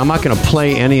Freddie, and I'm not going to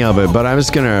play any of it, but I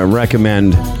was going to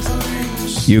recommend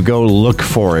you go look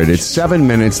for it. It's 7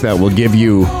 minutes that will give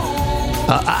you,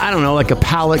 I don't know, like a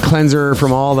palate cleanser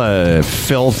from all the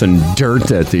filth and dirt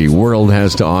that the world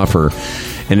has to offer.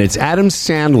 And it's Adam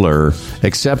Sandler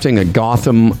accepting a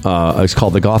Gotham, it's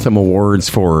called the Gotham Awards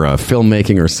for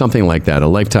filmmaking or something like that, a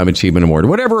Lifetime Achievement Award.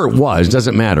 Whatever it was,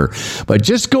 doesn't matter. But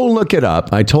just go look it up.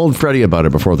 I told Freddie about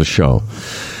it before the show.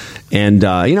 And,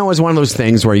 it was one of those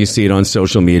things where you see it on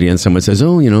social media and someone says,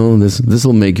 oh, this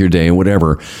will make your day and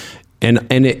whatever.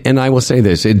 And I will say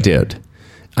this, it did.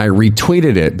 I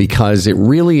retweeted it because it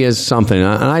really is something.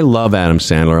 And I love Adam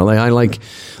Sandler. I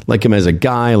like him as a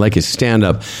guy. I like his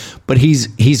stand-up. But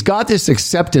he's got this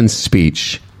acceptance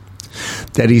speech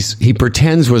that he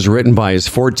pretends was written by his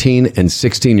 14 and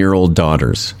 16-year-old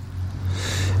daughters.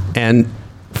 And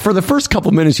for the first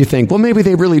couple minutes, you think, well, maybe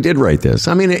they really did write this.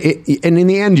 I mean, and in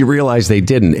the end, you realize they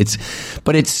didn't.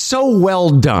 But it's so well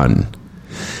done.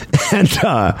 And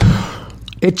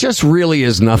it just really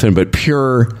is nothing but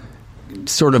pure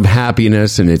sort of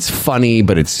happiness, and it's funny,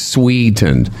 but it's sweet,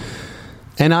 and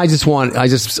I just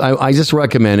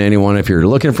recommend anyone, if you're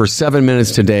looking for 7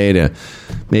 minutes today to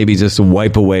maybe just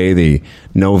wipe away the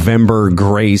November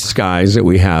gray skies that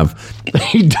we have.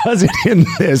 He does it in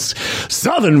this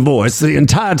Southern voice the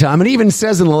entire time, and even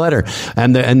says in the letter,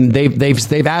 and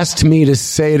they've asked me to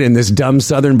say it in this dumb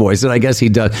Southern voice, and I guess he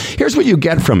does. Here's what you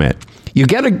get from it. You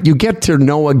get to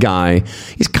know a guy.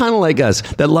 He's kind of like us,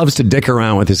 that loves to dick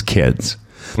around with his kids.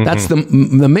 That's the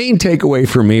main takeaway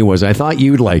for me. Was I thought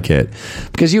you'd like it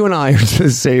because you and I are the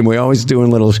same. We always doing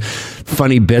little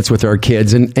funny bits with our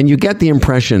kids, and you get the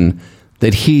impression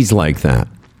that he's like that.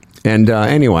 And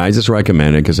anyway, I just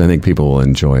recommend it because I think people will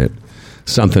enjoy it.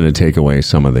 Something to take away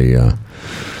some of the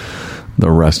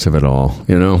rest of it all.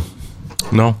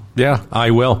 No, yeah,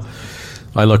 I will.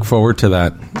 I look forward to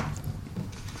that.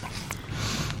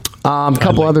 A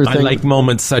couple other things. I like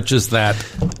moments such as that.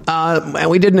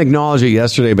 And we didn't acknowledge it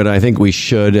yesterday, but I think we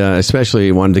should,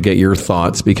 especially wanted to get your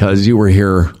thoughts because you were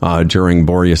here during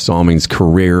Borje Salming's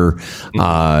career.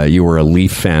 You were a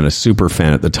Leaf fan, a super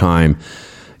fan at the time.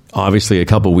 Obviously, a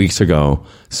couple weeks ago,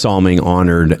 Salming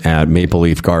honored at Maple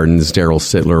Leaf Gardens, Daryl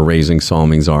Sittler raising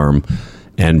Salming's arm,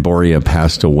 and Borje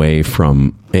passed away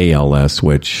from ALS,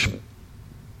 which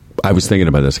I was thinking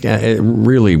about this.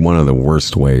 Really one of the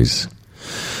worst ways.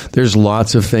 There's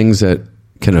lots of things that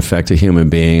can affect a human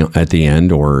being at the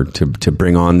end or to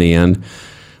bring on the end.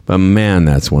 But man,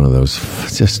 that's one of those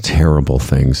just terrible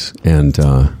things. And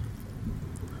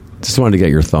just wanted to get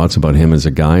your thoughts about him as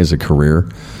a guy, as a career.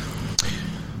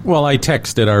 Well, I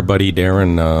texted our buddy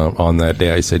Darren on that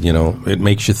day. I said, it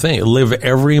makes you think. Live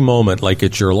every moment like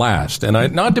it's your last.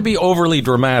 And not to be overly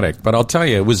dramatic, but I'll tell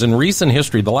you, it was in recent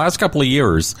history, the last couple of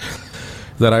years,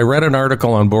 that I read an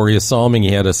article on Borje Salming.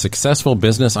 He had a successful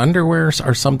business, underwear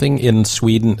or something in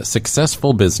Sweden, a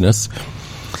successful business.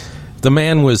 The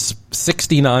man was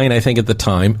 69, I think, at the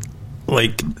time,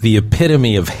 like the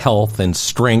epitome of health and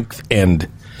strength and,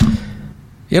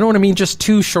 you know what I mean, just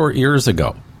 2 short years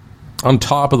ago, on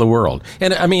top of the world.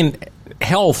 And, I mean,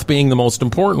 health being the most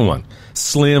important one.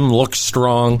 Slim, looks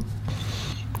strong,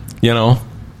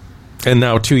 and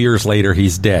now 2 years later,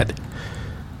 he's dead.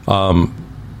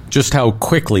 just how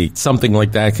quickly something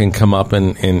like that can come up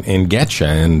and get you.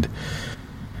 And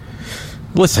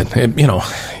listen,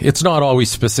 it's not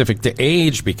always specific to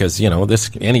age because,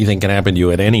 anything can happen to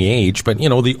you at any age. But,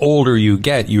 the older you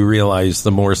get, you realize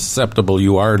the more susceptible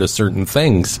you are to certain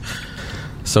things.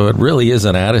 So it really is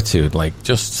an attitude, like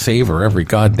just savor every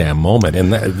goddamn moment.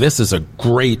 And this is a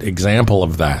great example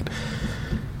of that.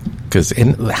 Because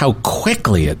how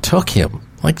quickly it took him.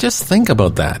 Like, just think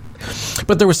about that.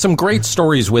 But there was some great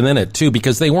stories within it, too,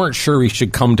 because they weren't sure he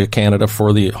should come to Canada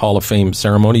for the Hall of Fame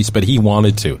ceremonies, but he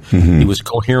wanted to. Mm-hmm. He was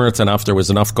coherent enough. There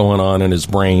was enough going on in his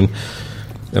brain.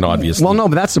 And obviously... Well, no,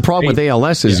 but that's the problem with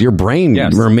ALS is your brain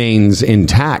remains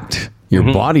intact. Your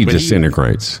body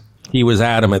disintegrates. He was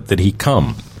adamant that he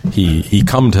come. He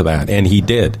come to that, and he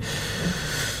did.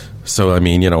 So, I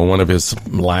mean, one of his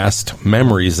last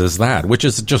memories is that, which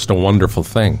is just a wonderful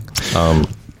thing.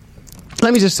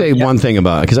 Let me just say one thing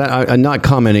about it, because I'm not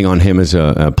commenting on him as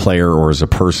a player or as a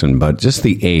person, but just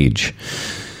the age.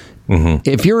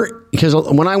 Mm-hmm. Because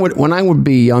when I would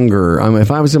be younger, if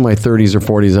I was in my 30s or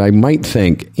 40s, I might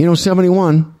think,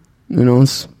 71,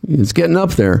 it's getting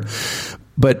up there.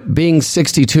 But being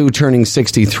 62, turning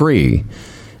 63,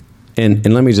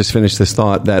 and let me just finish this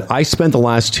thought, that I spent the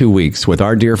last 2 weeks with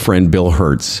our dear friend Bill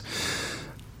Hertz,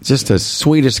 just the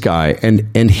sweetest guy,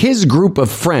 and his group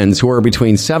of friends who are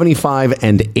between 75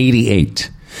 and 88.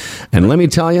 And let me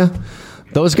tell you,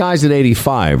 those guys at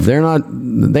 85,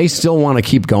 they still want to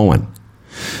keep going.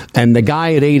 And the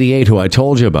guy at 88 who I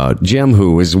told you about, Jim,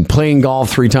 who is playing golf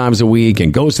 3 times a week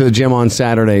and goes to the gym on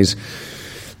Saturdays,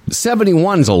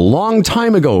 71's a long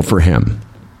time ago for him.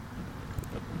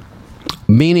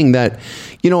 Meaning that,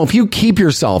 if you keep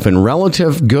yourself in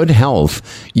relative good health,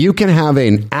 you can have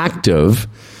an active,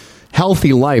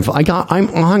 healthy life. I'm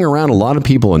hung around a lot of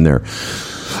people in their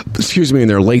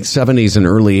late 70s and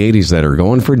early 80s that are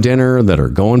going for dinner, that are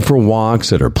going for walks,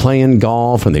 that are playing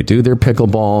golf, and they do their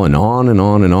pickleball, and on and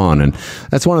on and on. And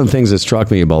that's one of the things that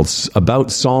struck me about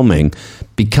Salming,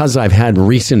 because I've had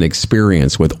recent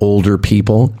experience with older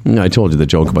people. I told you the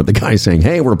joke about the guy saying,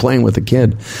 hey, we're playing with a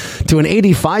kid. To an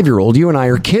 85-year-old, you and I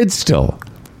are kids still.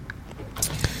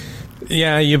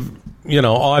 Yeah,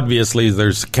 obviously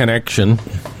there's connection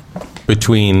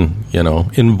between,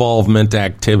 involvement,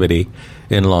 activity,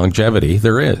 and longevity.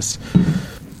 There is.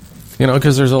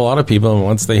 Because there's a lot of people, and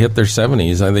once they hit their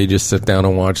 70s, they just sit down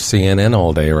and watch CNN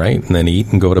all day, right? And then eat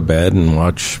and go to bed and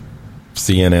watch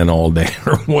CNN all day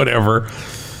or whatever.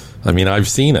 I mean, I've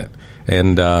seen it.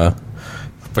 And,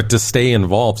 but to stay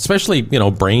involved, especially,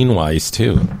 brain-wise,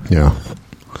 too. Yeah.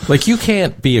 Like, you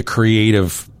can't be a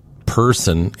creative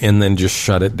person and then just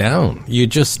shut it down.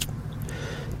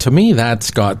 To me,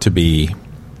 that's got to be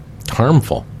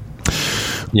harmful.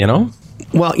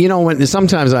 Well, when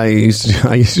sometimes I used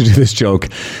to do this joke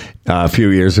a few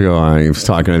years ago. I was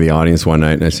talking to the audience one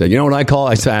night, and I said, what I call?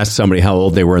 I asked somebody how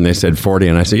old they were, and they said 40,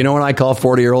 and I said, what I call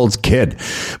 40-year-olds? Kid.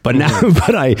 But now,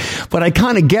 but I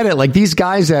kind of get it. Like these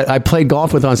guys that I played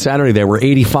golf with on Saturday, they were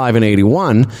 85 and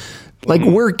 81. Like,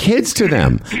 we're kids to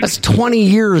them. That's 20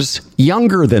 years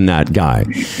younger than that guy.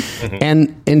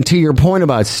 And to your point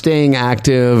about staying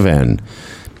active and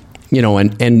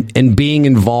being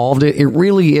involved, it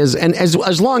really is. And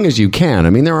as long as you can. I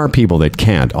mean, there are people that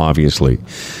can't, obviously.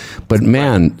 But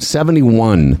man,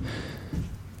 71.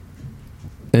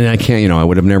 And I can't, I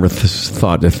would have never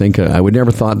I would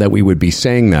never thought that we would be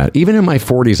saying that. Even in my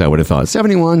 40s, I would have thought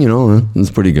 71,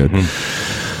 that's pretty good.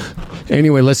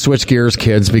 Anyway, let's switch gears,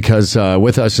 kids, because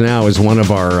with us now is one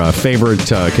of our favorite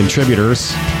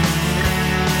contributors.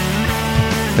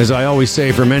 As I always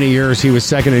say, for many years, he was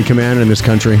second in command in this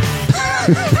country.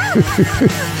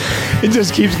 It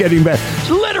just keeps getting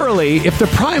better. Literally, if the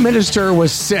Prime Minister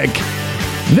was sick,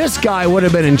 this guy would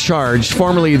have been in charge,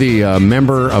 formerly the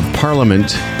Member of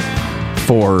Parliament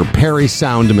for Parry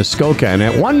Sound, Muskoka, and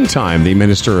at one time, the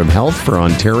Minister of Health for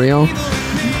Ontario.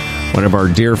 One of our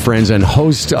dear friends and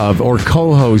host of, or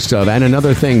co-host of, And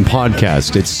Another Thing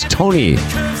podcast. It's Tony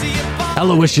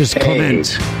Aloysius Clement.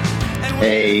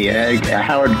 Hey,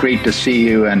 Howard, great to see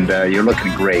you, and you're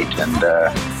looking great. And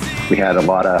we had a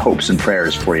lot of hopes and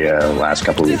prayers for you the last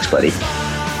couple of weeks, buddy.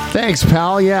 Thanks,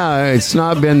 pal. Yeah, it's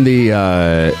not been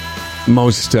the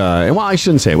most, well, I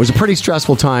shouldn't say. It was a pretty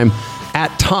stressful time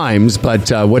at times,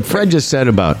 but what Fred just said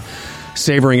about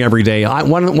savoring every day.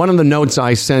 One of the notes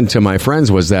I sent to my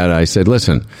friends was that I said,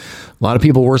 listen, a lot of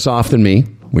people worse off than me.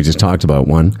 We just talked about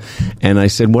one. And I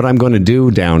said, what I'm going to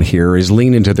do down here is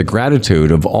lean into the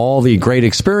gratitude of all the great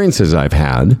experiences I've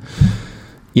had,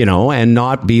 and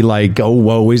not be like, oh,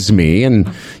 woe is me. And,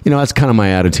 that's kind of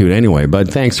my attitude anyway. But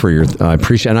thanks for I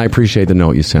appreciate the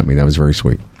note you sent me. That was very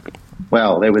sweet.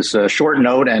 Well, it was a short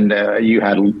note, and you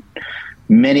had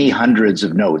many hundreds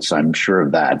of notes. I'm sure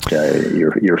of that.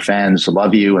 Your fans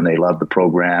love you, and they love the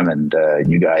program, and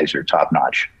you guys are top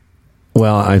notch.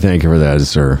 Well, I thank you for that,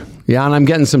 sir. Yeah, and I'm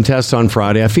getting some tests on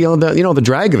Friday. I feel that, the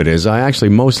drag of it is I actually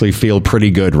mostly feel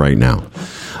pretty good right now.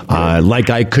 Like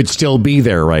I could still be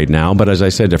there right now. But as I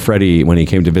said to Freddie when he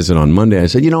came to visit on Monday, I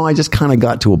said, I just kind of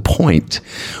got to a point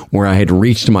where I had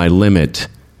reached my limit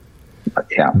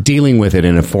dealing with it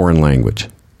in a foreign language.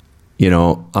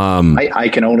 I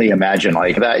can only imagine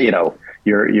like that,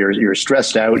 You're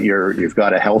stressed out. You've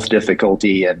got a health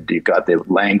difficulty, and you've got the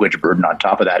language burden on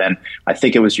top of that. And I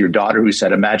think it was your daughter who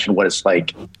said, "Imagine what it's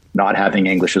like not having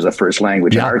English as a first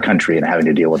language in our country and having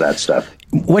to deal with that stuff."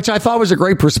 Which I thought was a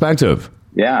great perspective.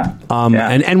 Yeah.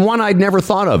 And one I'd never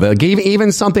thought of.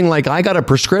 Even something like I got a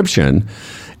prescription,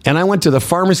 and I went to the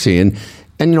pharmacy, and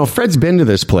Fred's been to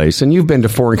this place, and you've been to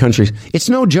foreign countries. It's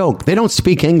no joke. They don't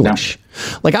speak English.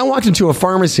 No. Like, I walked into a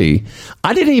pharmacy.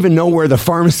 I didn't even know where the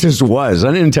pharmacist was.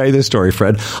 I didn't tell you this story,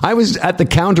 Fred. I was at the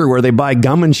counter where they buy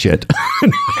gum and shit.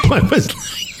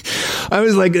 I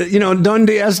was like, donde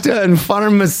está and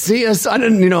farmacias? I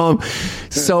didn't,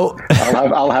 so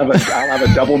I'll have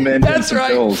a double mint. That's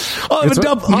right. I'll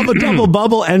have a double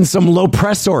bubble and some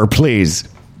Lopressor, please.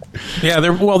 Yeah,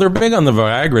 they're big on the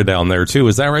Viagra down there too.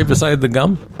 Is that right beside the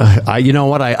gum? You know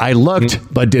what? I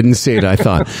looked but didn't see it. I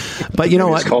thought, but you know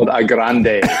what? It's called a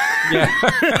grande. Yeah,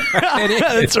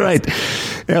 that's right,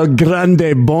 El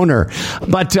Grande Boner.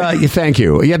 But thank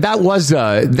you. Yeah, that was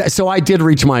so. I did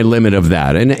reach my limit of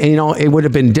that, and it would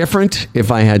have been different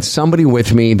if I had somebody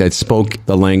with me that spoke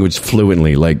the language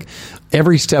fluently, like.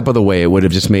 Every step of the way, it would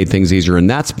have just made things easier. And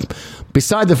that's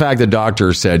beside the fact the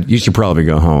doctor said, you should probably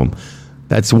go home.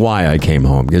 That's why I came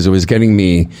home, because it was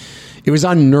it was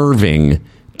unnerving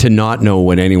to not know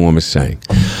what anyone was saying.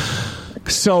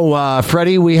 So,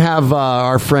 Freddie, we have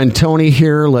our friend Tony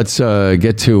here. Let's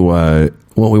get to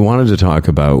what we wanted to talk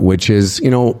about, which is, I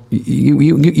don't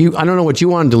know what you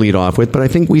wanted to lead off with, but I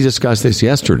think we discussed this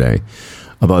yesterday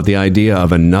about the idea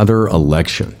of another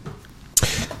election.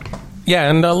 Yeah,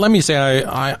 and let me say,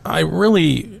 I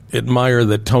really admire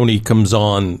that Tony comes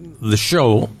on the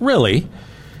show, really,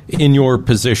 in your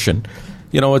position.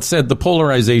 It said the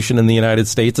polarization in the United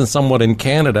States and somewhat in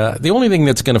Canada, the only thing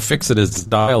that's going to fix it is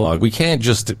dialogue. We can't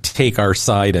just take our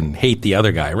side and hate the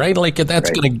other guy, right? Like, it's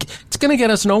going to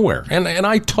get us nowhere. And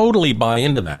I totally buy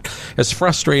into that. As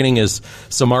frustrating as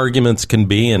some arguments can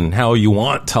be and how you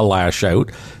want to lash out,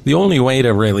 the only way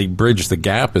to really bridge the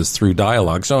gap is through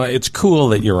dialogue. So it's cool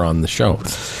that you're on the show.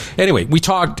 Anyway, we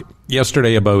talked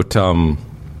yesterday about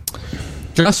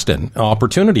Justin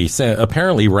Opportunity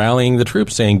apparently rallying the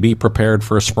troops, saying be prepared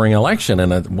for a spring election.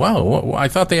 And wow, I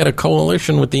thought they had a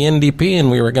coalition with the NDP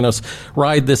and we were going to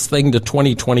ride this thing to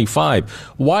 2025.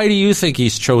 Why do you think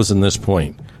he's chosen this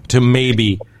point to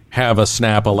maybe have a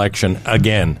snap election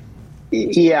again?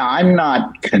 Yeah, I'm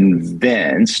not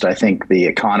convinced. I think the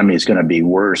economy is going to be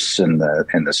worse in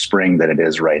the spring than it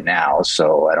is right now.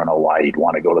 So I don't know why you'd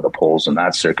want to go to the polls in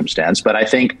that circumstance. But I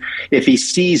think if he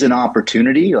sees an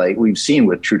opportunity, like we've seen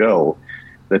with Trudeau,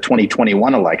 the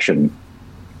 2021 election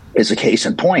is a case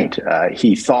in point.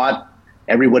 He thought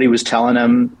everybody was telling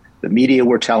him, the media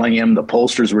were telling him, the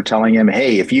pollsters were telling him,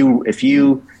 hey, if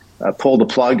you pull the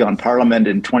plug on Parliament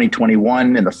in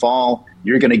 2021 in the fall,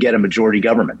 you're going to get a majority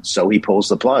government. So he pulls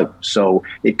the plug. So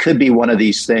it could be one of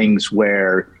these things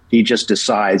where he just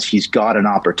decides he's got an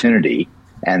opportunity,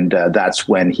 and that's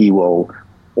when he will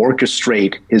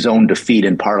orchestrate his own defeat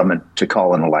in Parliament to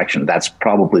call an election. That's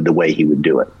probably the way he would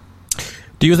do it.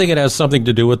 Do you think it has something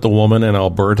to do with the woman in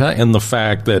Alberta and the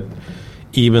fact that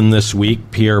even this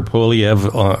week, Pierre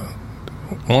Poilievre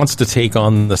wants to take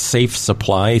on the safe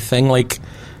supply thing? Why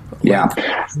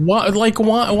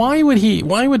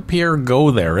would Pierre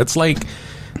go there? It's like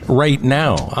right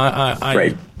now.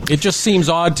 Right. It just seems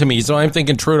odd to me. So I'm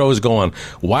thinking Trudeau's going,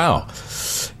 wow,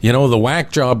 the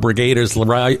whack job brigade is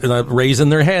raising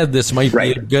their head. This might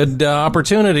be a good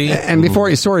opportunity.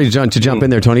 And sorry, John, to jump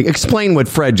in there, Tony, explain what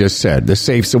Fred just said. The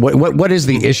safe. So what is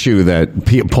the issue that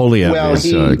Poilievre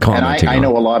is commenting on? I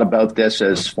know a lot about this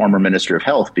as former Minister of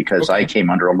Health because I came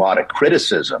under a lot of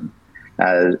criticism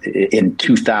in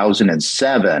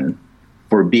 2007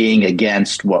 for being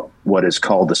against what is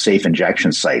called the safe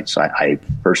injection sites. I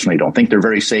personally don't think they're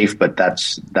very safe, but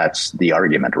that's the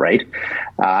argument, right?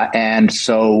 And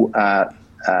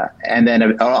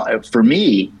then for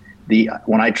me,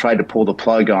 when I tried to pull the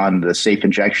plug on the safe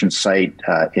injection site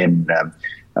in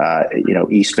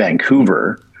East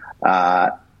Vancouver,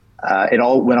 it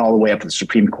all went all the way up to the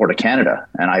Supreme Court of Canada,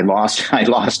 and I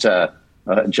lost a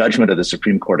judgment of the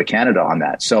Supreme Court of Canada on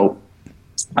that. So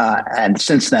And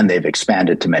since then, they've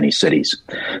expanded to many cities.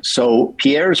 So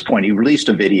Pierre's point, he released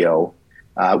a video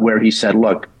where he said,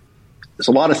 look, there's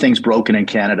a lot of things broken in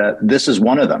Canada. This is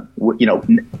one of them.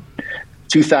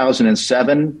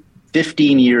 2007,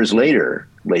 15 years later,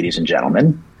 ladies and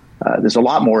gentlemen, there's a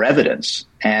lot more evidence.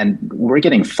 And we're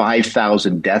getting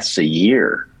 5,000 deaths a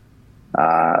year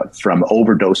from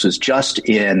overdoses just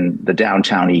in the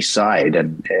downtown east side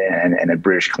and in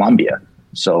British Columbia.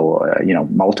 So,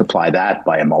 multiply that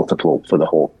by a multiple for the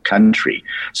whole country.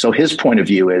 So his point of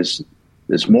view is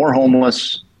there's more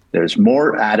homeless, there's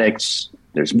more addicts,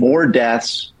 there's more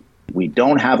deaths. We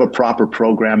don't have a proper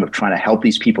program of trying to help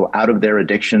these people out of their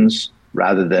addictions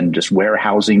rather than just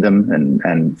warehousing them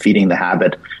and feeding the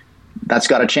habit. That's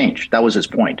got to change. That was his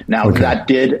point. Now, That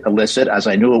did elicit, as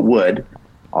I knew it would,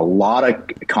 a lot of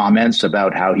comments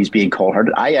about how he's being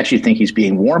cold-hearted. I actually think he's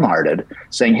being warm-hearted,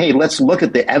 saying, hey, let's look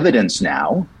at the evidence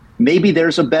now. Maybe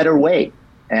there's a better way.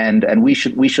 And we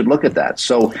should look at that.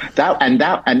 So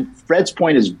and Fred's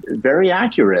point is very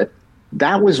accurate.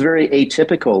 That was very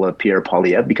atypical of Pierre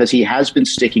Poilievre because he has been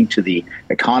sticking to the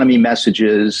economy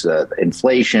messages,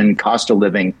 inflation, cost of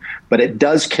living, but it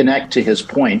does connect to his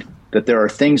point that there are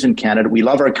things in Canada. We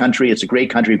love our country. It's a great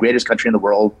country, greatest country in the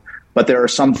world. But there are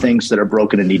some things that are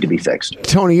broken and need to be fixed.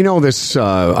 Tony, you know this.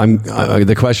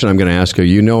 The question I'm going to ask you.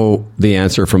 You know the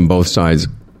answer from both sides.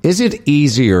 Is it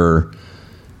easier?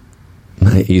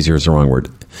 Easier is the wrong word.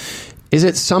 Is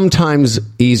it sometimes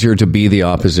easier to be the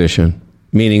opposition?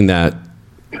 Meaning that,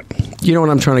 you know what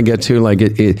I'm trying to get to, like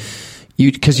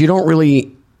because you don't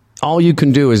really. All you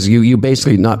can do is you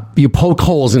basically you poke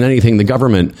holes in anything the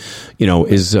government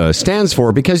is stands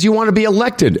for because you want to be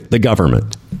elected the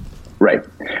government.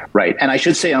 Right. And I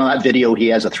should say on that video, he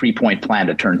has a 3-point plan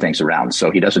to turn things around.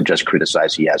 So he doesn't just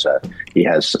criticize, he has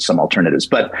some alternatives.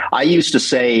 But I used to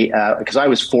say, because I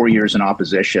was 4 years in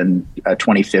opposition,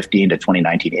 2015 to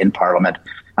 2019 in Parliament,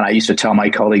 and I used to tell my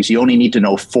colleagues, you only need to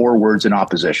know 4 words in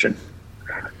opposition.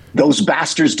 Those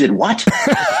bastards did what?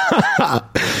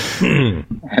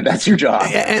 And that's your job.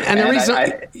 And the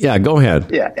reason, go ahead.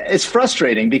 Yeah, it's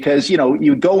frustrating because,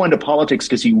 you go into politics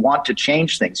because you want to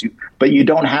change things, but you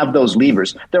don't have those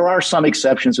levers. There are some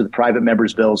exceptions with private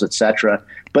members' bills, et cetera.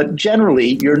 But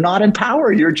generally, you're not in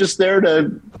power. You're just there to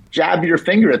jab your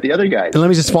finger at the other guys. And let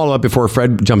me just follow up before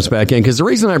Fred jumps back in, because the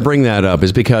reason I bring that up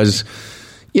is because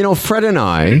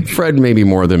Fred maybe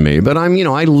more than me, but I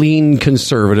lean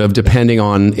conservative depending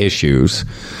on issues.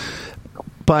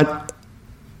 But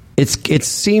it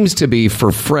seems to be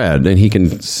for Fred, and he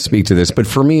can speak to this, but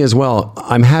for me as well,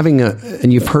 I'm having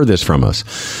and you've heard this from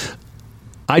us,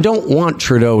 I don't want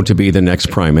Trudeau to be the next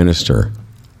prime minister,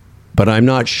 but I'm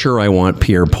not sure I want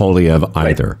Pierre Poilievre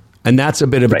either. Right. And that's a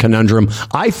bit of a conundrum,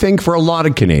 I think, for a lot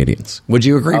of Canadians. Would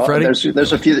you agree, Freddie?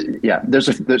 There's a few. Yeah,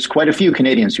 there's quite a few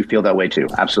Canadians who feel that way too.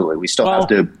 Absolutely, we still have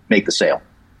to make the sale.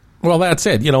 Well, that's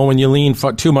it. When you lean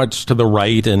too much to the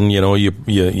right, and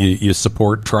you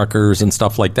support truckers and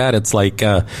stuff like that, it's like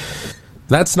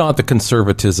that's not the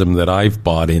conservatism that I've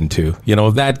bought into.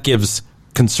 That gives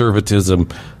conservatism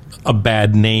a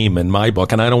bad name in my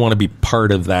book, and I don't want to be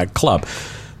part of that club.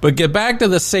 But get back to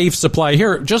the safe supply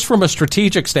here, just from a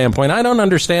strategic standpoint, I don't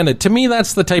understand it. To me,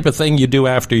 that's the type of thing you do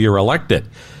after you're elected.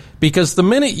 Because the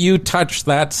minute you touch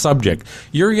that subject,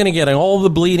 you're going to get all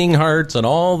the bleeding hearts and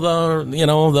all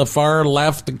the, the far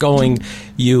left going,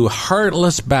 you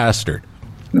heartless bastard.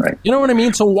 Right. You know what I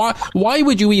mean? So why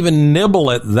would you even nibble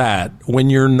at that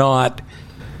when you're not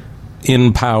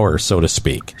in power, so to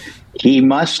speak? He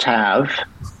must have.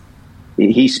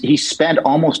 He spent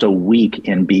almost a week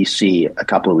in BC a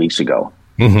couple of weeks ago.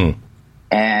 Mm-hmm.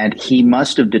 And he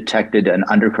must have detected an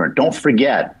undercurrent. Don't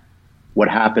forget what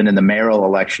happened in the mayoral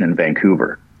election in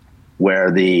Vancouver, where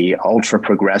the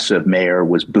ultra-progressive mayor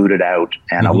was booted out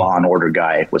and a law and order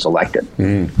guy was elected.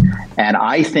 And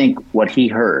I think what he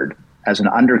heard as an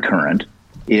undercurrent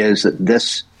is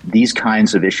that these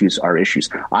kinds of issues are issues.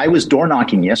 I was door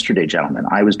knocking yesterday, gentlemen.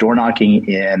 I was door knocking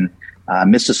in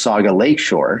Mississauga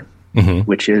Lakeshore,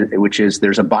 which is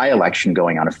there's a by-election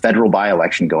going on, a federal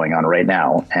by-election going on right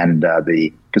now. And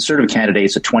the Conservative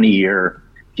candidate's a 20-year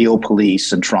Peel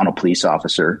police and Toronto police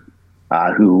officer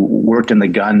who worked in the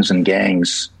guns and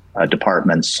gangs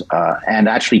departments and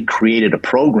actually created a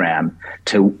program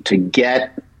to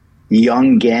get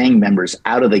young gang members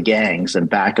out of the gangs and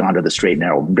back onto the straight and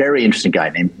narrow. Very interesting guy.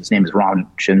 His name is Ron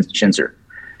Schinzer.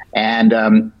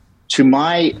 And to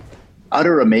my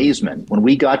utter amazement, when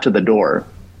we got to the door,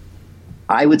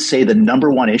 I would say the number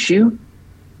one issue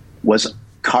was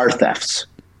car thefts.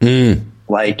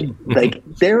 Like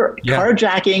they're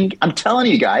carjacking. I'm telling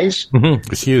you guys,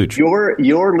 it's huge. Your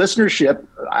listenership,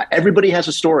 everybody has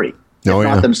a story.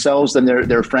 not themselves, then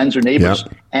their friends or neighbors.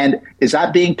 Yep. And is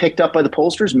that being picked up by the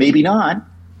pollsters? Maybe not.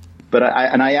 But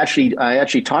I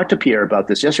actually talked to Pierre about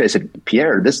this yesterday. I said,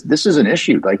 Pierre, this is an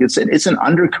issue. Like it's an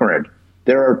undercurrent.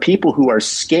 There are people who are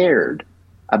scared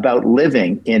about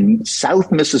living in South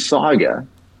Mississauga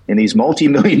in these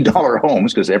multi-million-dollar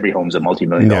homes, because every home's a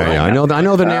multi-million-dollar home. I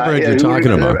know the neighborhood you're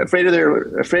talking about. Afraid of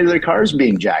their cars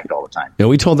being jacked all the time. Yeah,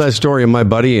 we told that story of my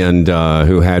buddy and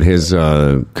who had his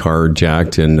car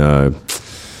jacked in a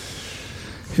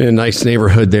nice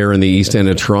neighborhood there in the east end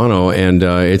of Toronto, and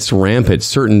it's rampant,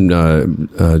 certain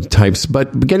types.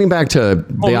 But getting back to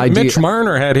the idea... Mitch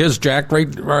Marner had his jacked right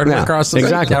across the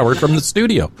tower from the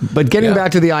studio. But getting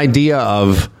back to the idea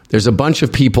of there's a bunch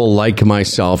of people like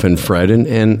myself and Fred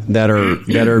and that are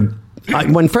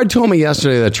when Fred told me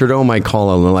yesterday that Trudeau might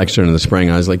call an election in the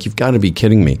spring, I was like, you've got to be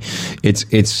kidding me.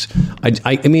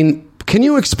 I mean... Can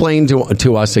you explain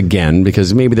to us again,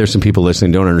 because maybe there's some people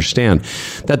listening who don't understand,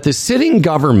 that the sitting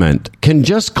government can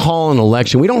just call an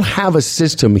election? We don't have a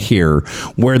system here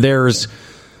where there's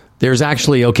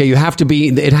actually,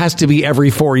 it has to be every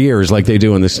 4 years like they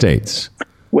do in the States.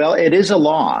 Well, it is a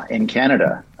law in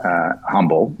Canada,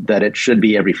 Humble, that it should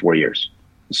be every 4 years.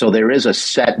 So there is a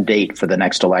set date for the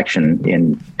next election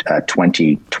in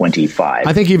 2025.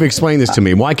 I think you've explained this to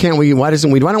me. Why don't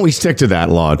we stick to that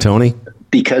law, Tony?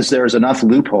 Because there's enough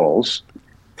loopholes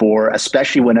for,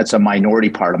 especially when it's a minority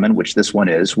parliament, which this one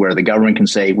is, where the government can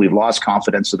say, we've lost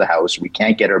confidence of the House, we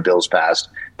can't get our bills passed,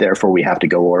 therefore we have to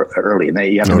go early. And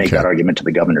you have to make that argument to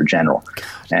the Governor General,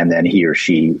 and then he or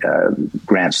she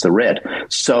grants the writ.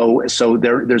 So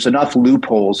there's enough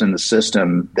loopholes in the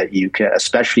system that you can,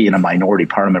 especially in a minority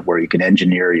parliament, where you can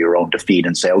engineer your own defeat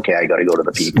and say, okay, I got to go to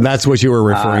the people. That's what you were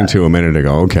referring to a minute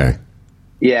ago. Okay.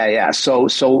 Yeah. So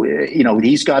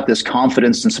he's got this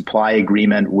confidence and supply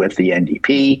agreement with the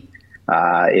NDP.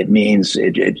 It means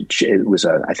it was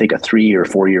I think a 3 or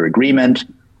 4 year agreement.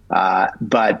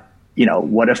 But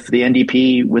what if the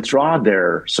NDP withdraw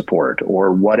their support,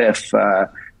 or what if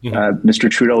Mr.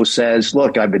 Trudeau says,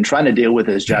 look, I've been trying to deal with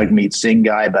this Jagmeet Singh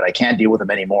guy, but I can't deal with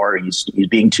him anymore. He's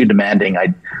being too demanding.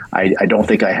 I don't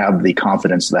think I have the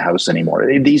confidence of the House anymore.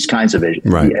 These kinds of issues.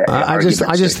 Right. I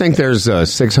just think there's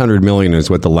 $600 million is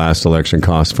what the last election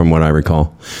cost, from what I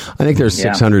recall. I think there's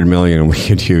 $600 million we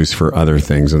could use for other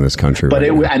things in this country. But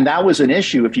and that was an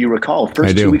issue, if you recall.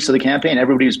 First 2 weeks of the campaign,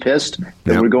 everybody was pissed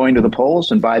that we're going to the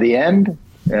polls. And by the end,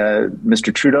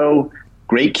 Mr. Trudeau,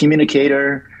 great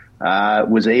communicator,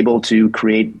 was able to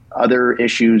create other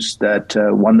issues that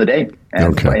won the day.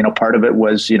 And, part of it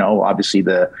was, obviously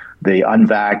the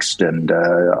unvaxxed and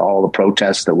all the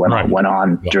protests that went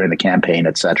on during the campaign,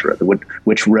 et cetera,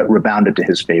 which rebounded to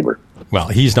his favor. Well,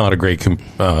 he's not a great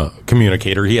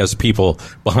communicator. He has people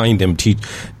behind him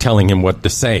telling him what to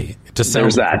say.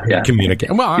 There's that, yeah.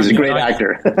 Communicate. Well, he's a great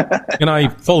actor. And I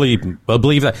fully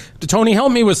believe that. Tony,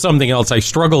 help me with something else. I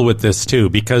struggle with this, too,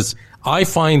 because I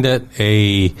find it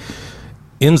a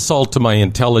insult to my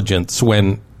intelligence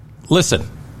when, listen,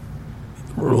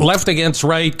 left against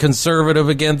right, conservative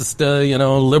against,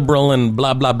 liberal and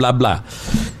blah, blah, blah, blah.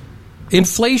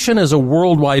 Inflation is a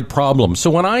worldwide problem.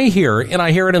 So when I hear, and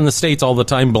I hear it in the States all the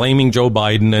time, blaming Joe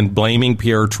Biden and blaming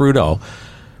Pierre Trudeau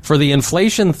for the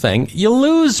inflation thing, you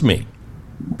lose me.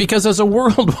 Because as a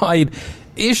worldwide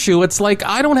issue, it's like,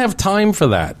 I don't have time for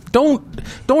that.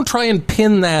 Don't try and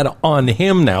pin that on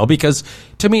him now, because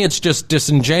to me it's just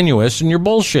disingenuous and you're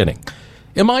bullshitting.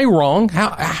 Am I wrong?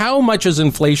 How much is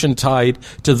inflation tied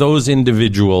to those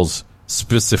individuals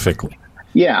specifically?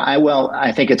 Yeah,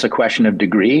 I think it's a question of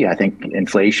degree. I think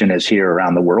inflation is here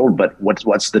around the world, but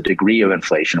what's the degree of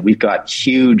inflation? We've got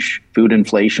huge food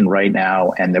inflation right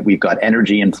now, and that we've got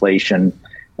energy inflation.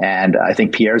 And I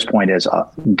think Pierre's point is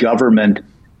government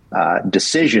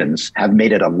decisions have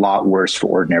made it a lot worse for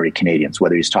ordinary Canadians,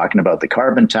 whether he's talking about the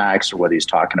carbon tax or whether he's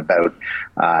talking about,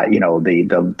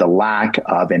 the lack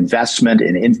of investment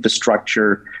in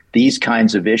infrastructure. These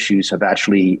kinds of issues have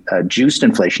actually juiced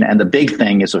inflation. And the big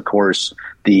thing is, of course,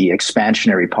 the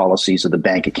expansionary policies of the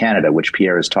Bank of Canada, which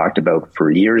Pierre has talked about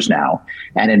for years now.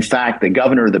 And in fact, the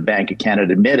governor of the Bank of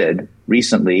Canada admitted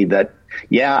recently that,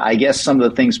 I guess some of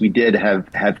the things we did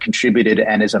have contributed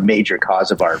and is a major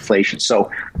cause of our inflation. So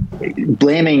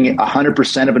blaming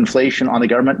 100% of inflation on the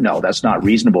government, no, that's not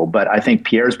reasonable. But I think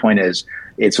Pierre's point is,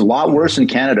 it's a lot worse in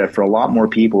Canada for a lot more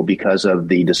people because of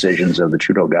the decisions of the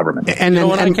Trudeau government. And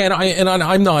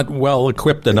I'm not well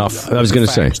equipped enough. I was going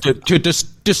to say to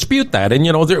just dispute that. And,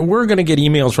 we're going to get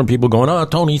emails from people going, oh,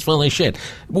 Tony's full of shit.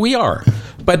 We are.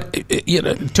 But,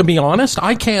 to be honest,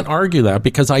 I can't argue that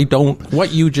because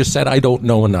what you just said, I don't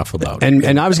know enough about.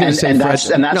 And I was going to say, that's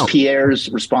Pierre's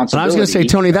responsibility. And I was going to say,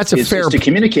 Tony, that's a fair to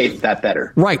communicate that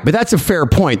better. Right. But that's a fair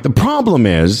point. The problem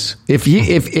is if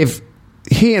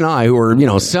he and I, who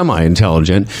are,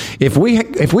 semi-intelligent, if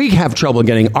we have trouble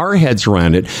getting our heads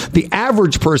around it, the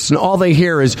average person, all they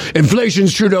hear is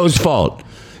inflation's Trudeau's fault,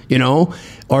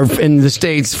 or in the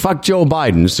States, fuck Joe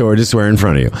Biden, sorry to swear in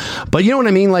front of you. But you know what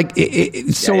I mean? Like,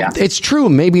 it's true.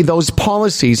 Maybe those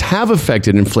policies have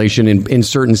affected inflation in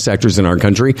certain sectors in our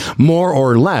country, more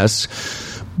or less.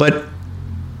 But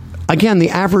again, the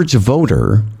average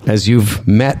voter, as you've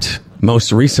met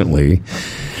most recently,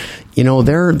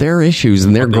 their issues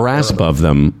and their grasp of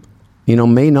them,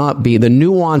 may not be. The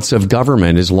nuance of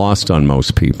government is lost on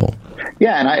most people.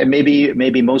 Yeah, and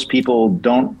maybe most people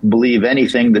don't believe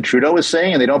anything that Trudeau is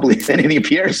saying, and they don't believe anything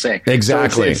Pierre is saying.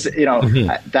 Exactly. So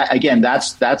that again,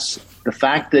 that's the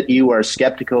fact that you are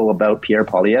skeptical about Pierre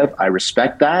Poilievre. I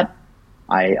respect that.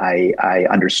 I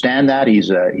understand that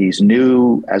he's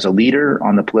new as a leader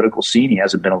on the political scene. He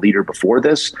hasn't been a leader before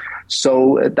this,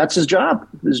 so that's his job.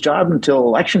 His job until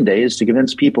election day is to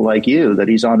convince people like you that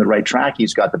he's on the right track.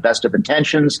 He's got the best of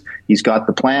intentions. He's got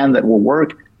the plan that will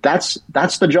work. That's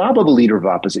the job of a leader of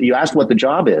opposition. You asked what the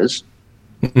job is.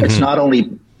 It's not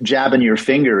only jabbing your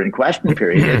finger in question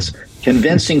period. It's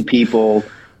convincing people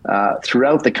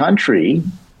throughout the country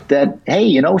that,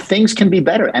 hey, things can be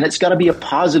better. And it's got to be a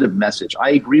positive message.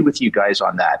 I agree with you guys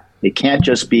on that. It can't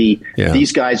just be,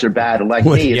 these guys are bad, elect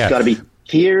me. It's got to be,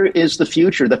 here is the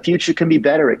future. The future can be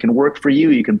better. It can work for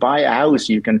you. You can buy a house.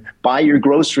 You can buy your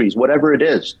groceries, whatever it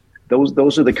is.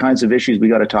 Those are the kinds of issues we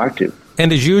got to talk to.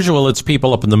 And as usual, it's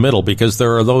people up in the middle, because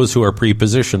there are those who are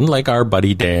pre-positioned, like our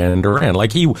buddy Dan Duran.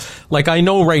 Like I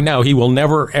know right now he will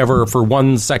never, ever for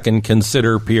 1 second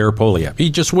consider Pierre Poilievre. He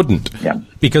just wouldn't,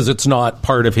 because it's not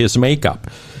part of his makeup.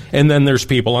 And then there's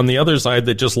people on the other side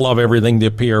that just love everything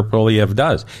that Pierre Poilievre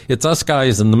does. It's us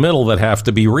guys in the middle that have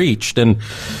to be reached. And,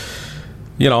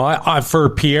 I for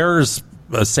Pierre's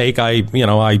sake,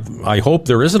 I hope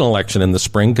there is an election in the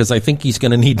spring, because I think he's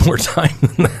going to need more time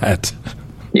than that.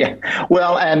 Yeah,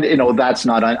 well, and that's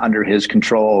not under his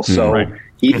control. So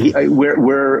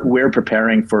we're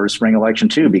preparing for a spring election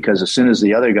too, because as soon as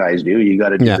the other guys do, you got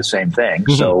to do the same thing.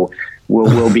 Mm-hmm. So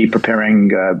we'll be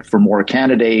preparing for more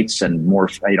candidates and more.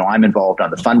 I'm involved on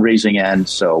the fundraising end,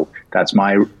 so that's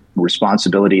my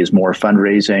responsibility, is more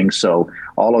fundraising. So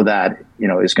all of that,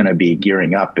 is going to be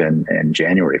gearing up in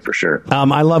January for sure.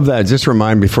 I love that. Just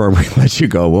remind me before we let you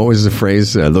go, what was the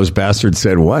phrase? Those bastards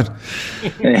said what?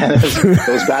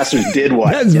 Those bastards did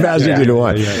what? Those bastards did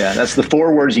what? Yeah, that's the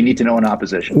 4 words you need to know in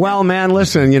opposition. Well, man,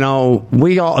 listen,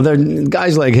 the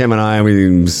guys like him and I,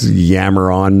 we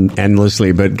yammer on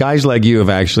endlessly, but guys like you have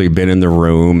actually been in the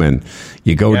room, and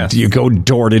you go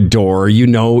door to door.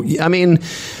 I mean,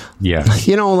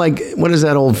 like, what is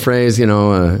that old phrase?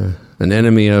 An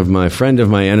enemy of my friend of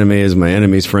my enemy is my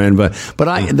enemy's friend.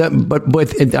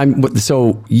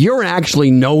 So you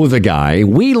actually know the guy.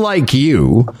 We like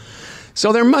you.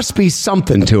 So there must be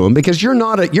something to him, because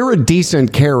you're a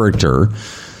decent character.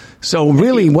 So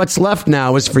really what's left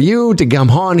now is for you to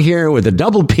come on here with a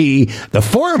double P, the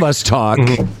 4 of us talk.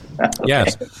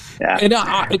 Yes. Yeah.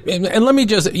 And let me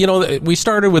just, we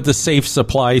started with the safe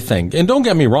supply thing. And don't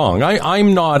get me wrong,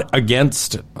 I'm not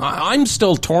against, I'm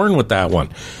still torn with that one.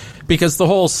 Because the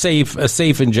whole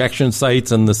safe injection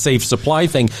sites and the safe supply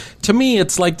thing, to me,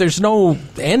 it's like there's no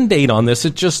end date on this.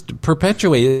 It just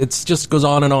perpetuates. It just goes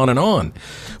on and on and on.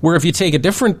 Where if you take a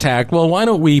different tack, well, why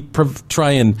don't we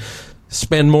try and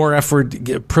spend more effort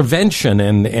prevention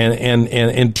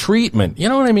and treatment? You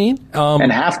know what I mean?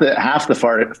 And half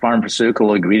the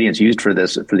pharmaceutical ingredients used for the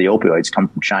opioids come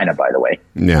from China, by the way.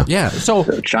 Yeah.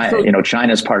 So China,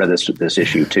 China's part of this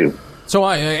issue too. So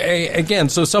again,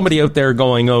 somebody out there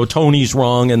going, "Oh, Tony's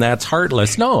wrong and that's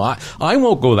heartless." No, I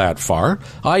won't go that far.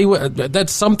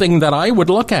 That's something that I would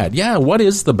look at. Yeah, what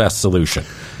is the best solution?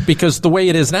 Because the way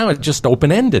it is now, it's just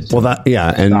open ended. Well, and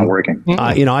it's not working.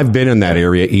 I've been in that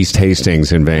area, East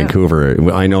Hastings in Vancouver.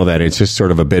 Yeah. I know that it's just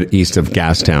sort of a bit east of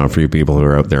Gastown for you people who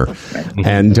are out there.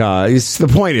 And the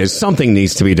point is, something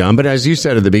needs to be done. But as you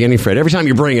said at the beginning, Fred, every time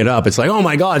you bring it up, it's like, oh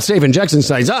my God, safe injection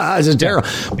sites. This is terrible.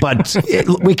 But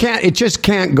we can't. It just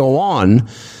can't go on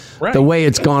Right. the way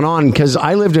it's gone on, because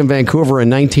I lived in Vancouver in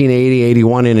 1980,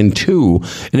 81, and 2,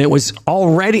 and it was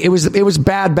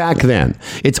bad back then.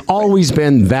 It's always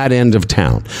been that end of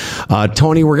town.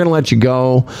 Tony, we're going to let you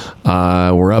go.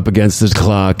 We're up against this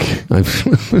clock.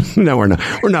 No, we're not.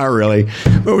 We're not really,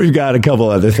 but we've got a couple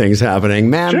other things happening.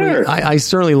 Man, Sure. I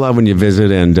certainly love when you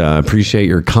visit, and appreciate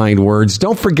your kind words.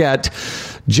 Don't forget,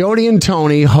 Jody and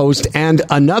Tony host And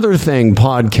Another Thing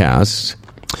podcast.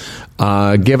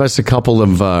 Give us a couple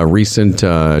of recent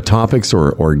topics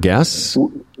or guests.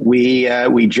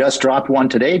 We just dropped one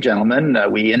today, gentlemen.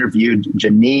 We interviewed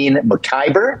Janine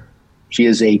McIver. She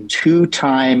is a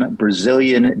 2-time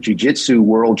Brazilian Jiu-Jitsu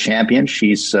world champion.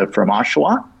 She's from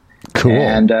Oshawa. Cool.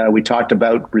 And we talked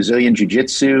about Brazilian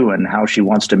Jiu-Jitsu and how she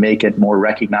wants to make it more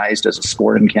recognized as a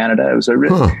sport in Canada.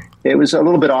 It was a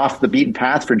little bit off the beaten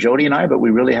path for Jody and I, but we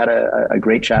really had a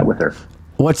great chat with her.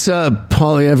 What's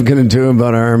Polyev going to do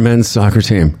about our men's soccer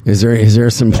team? Is there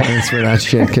some plans for that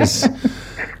shit? Because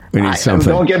we need something.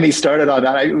 Don't get me started on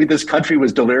that. This country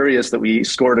was delirious that we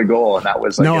scored a goal, and that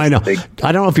was I know. I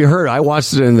don't know if you heard. I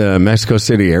watched it in the Mexico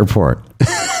City airport.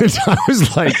 I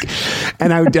was like,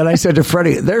 and I said to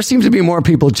Freddie, there seems to be more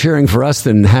people cheering for us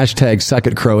than suck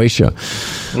at Croatia.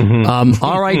 Mm-hmm.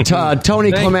 All right,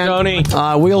 Tony Thanks, Clement.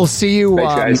 Tony. We'll see you.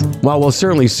 Thanks, guys. Well, we'll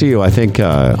certainly see you. I think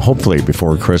hopefully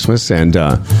before Christmas, and we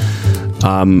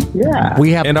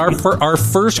have. And our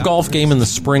first golf game in the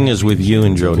spring is with you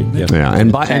and Jody. Yeah,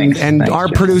 and Thanks, our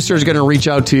Jim. producer is going to reach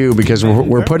out to you because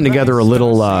we're putting together a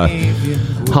little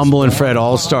Humble and Fred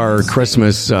All-Star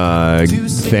Christmas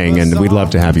thing, and we'd love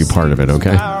to have you part of it,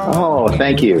 okay? Oh,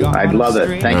 thank you. I'd love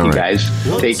it. Thank you, guys.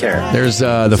 Take care. There's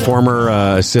the former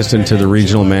assistant to the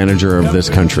regional manager of this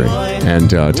country, and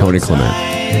Tony Clement.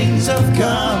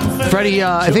 Freddie,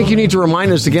 I think you need to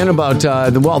remind us again about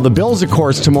the Bills, of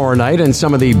course, tomorrow night, and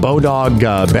some of the Bodog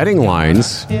betting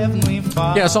lines.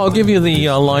 Yes, I'll give you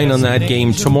the line on that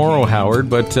game tomorrow, Howard.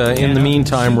 But in the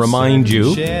meantime, remind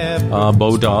you,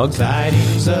 Bodog,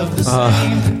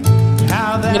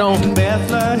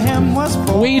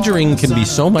 wagering can be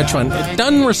so much fun.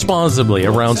 Done responsibly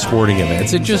around sporting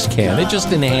events. It just can. It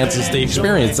just enhances the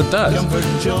experience. It does.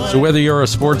 So whether you're a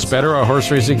sports bettor, a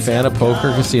horse racing fan, a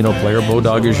poker casino player,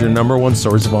 Bodog is your #1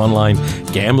 source of online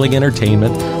gambling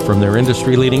entertainment. From their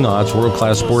industry-leading odds,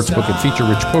 world-class sportsbook, and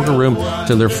feature-rich poker room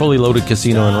to their fully loaded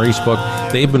casino and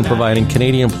racebook, they've been providing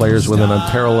Canadian players with an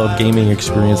unparalleled gaming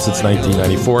experience since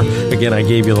 1994. Again, I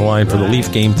gave you the line for the Leaf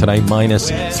game tonight,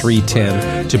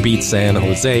 -310 to beat San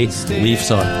Jose.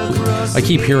 Leafs on. I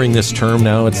keep hearing this term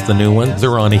now. It's the new one.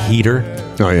 They're on a heater.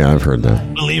 Oh, yeah, I've heard that.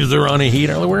 Leaves they're on a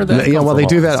heater. Where did that come well, from? they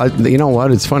do that. You know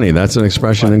what? It's funny. That's an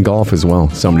expression in golf as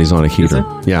well. Somebody's on a heater.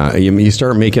 Yeah, you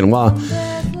start making,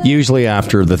 usually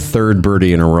after the third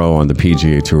birdie in a row on the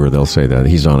PGA Tour, they'll say that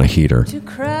he's on a heater.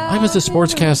 I was a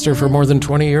sportscaster for more than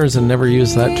 20 years and never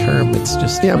used that term. It's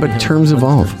just... Yeah, but terms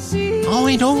evolve. Oh,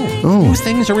 I know. Oh. New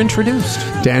things are introduced.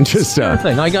 Dan just...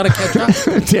 thing. I got to catch up.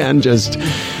 Dan just...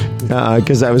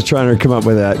 Because I was trying to come up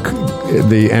with that,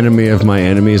 the enemy of my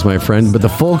enemy is my friend. But the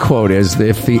full quote is,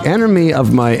 if the enemy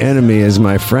of my enemy is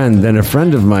my friend, then a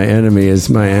friend of my enemy is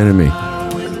my enemy.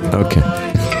 Okay.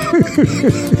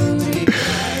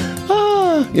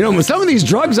 Some of these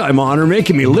drugs I'm on are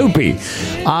making me loopy.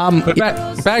 But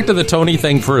back to the Tony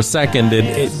thing for a second.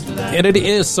 It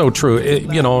is so true.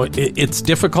 It's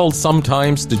difficult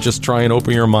sometimes to just try and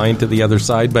open your mind to the other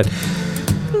side, but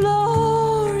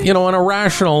on a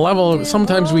rational level,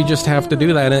 sometimes we just have to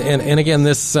do that. And again,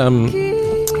 this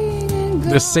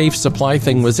safe supply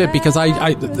thing was it, because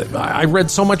I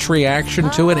read so much reaction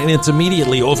to it, and it's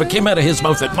immediately, if it came out of his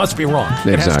mouth, it must be wrong.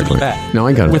 It has to be that. No,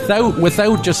 I got it.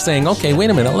 Without just saying, okay, wait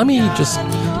a minute, let me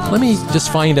just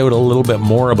find out a little bit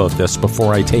more about this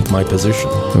before I take my position.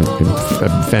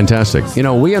 Fantastic.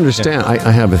 We understand.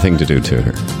 I have a thing to do too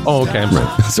here. Oh, okay.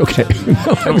 Right. It's okay.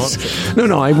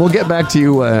 I will get back to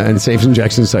you and safe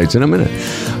injection sites in a minute.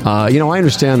 I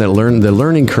understand that the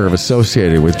learning curve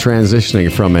associated with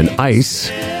transitioning from an ICE,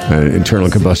 an internal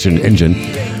combustion engine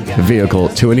vehicle,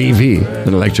 to an EV,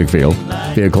 an electric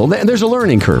vehicle. There's a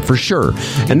learning curve for sure.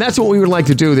 And that's what we would like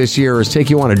to do this year, is take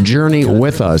you on a journey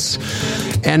with us.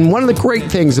 And one of the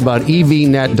great things about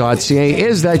evnet.ca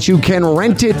is that you can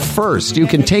rent it first. You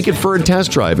can take it for a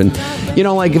test drive. And,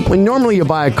 when normally you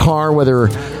buy a car, whether,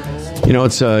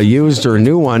 it's a used or a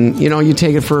new one, you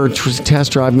take it for a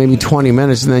test drive, maybe 20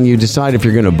 minutes, and then you decide if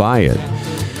you're going to buy it.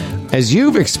 As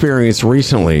you've experienced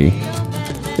recently,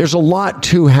 there's a lot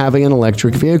to having an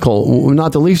electric vehicle,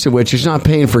 not the least of which is not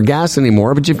paying for gas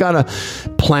anymore, but you've got to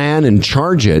plan and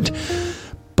charge it.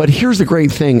 But here's the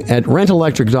great thing. At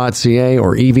rentelectric.ca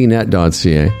or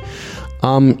evnet.ca,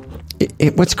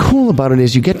 what's cool about it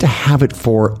is you get to have it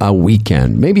for a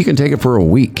weekend. Maybe you can take it for a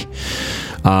week.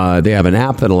 They have an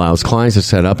app that allows clients to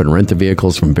set up and rent the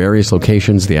vehicles from various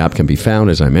locations. The app can be found,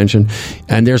 as I mentioned,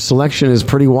 and their selection is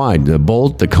pretty wide. The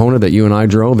Bolt, the Kona that you and I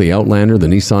drove, the Outlander, the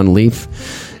Nissan Leaf,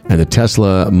 and the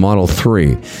Tesla Model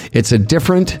 3. It's a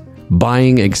different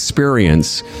buying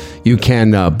experience. You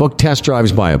can book test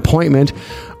drives by appointment,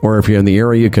 or if you're in the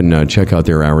area, you can check out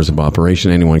their hours of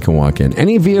operation. Anyone can walk in.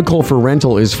 Any vehicle for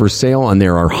rental is for sale, and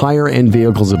there are higher-end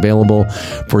vehicles available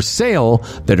for sale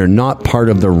that are not part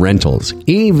of the rentals.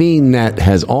 EVNet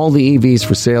has all the EVs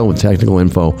for sale with technical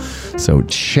info, so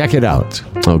check it out.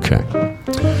 Okay.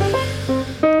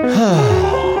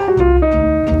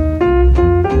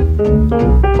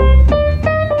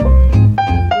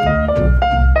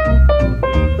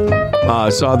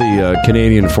 I saw the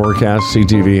Canadian forecast.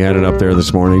 CTV had it up there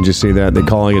this morning. Did you see that? They're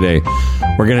calling it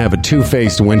we're going to have a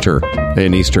two-faced winter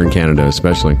in Eastern Canada,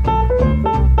 especially.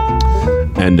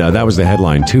 And that was the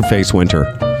headline, two-faced winter.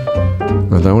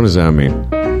 I thought, what does that mean?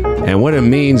 And what it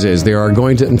means is there are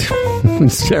going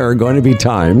to be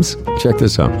times, check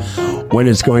this out, when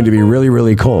it's going to be really,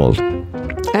 really cold.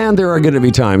 And there are going to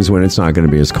be times when it's not going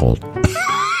to be as cold.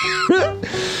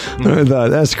 I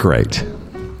thought, that's great.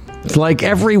 It's like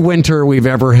every winter we've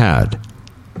ever had.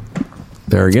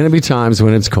 There are going to be times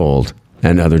when it's cold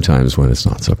and other times when it's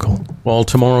not so cold. Well,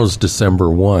 tomorrow's December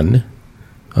 1,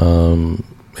 and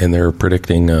they're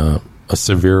predicting a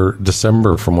severe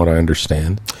December, from what I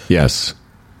understand. Yes.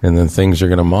 And then things are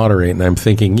going to moderate. And I'm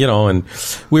thinking, and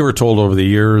we were told over the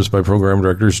years by program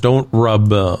directors, don't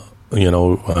rub,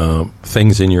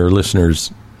 things in your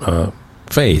listeners'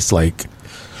 face, like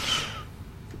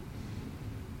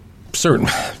certain,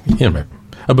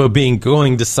 about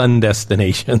going to sun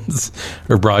destinations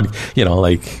or broad,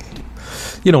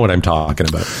 what I'm talking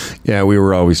about. Yeah, we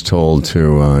were always told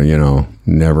to,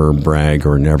 never brag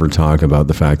or never talk about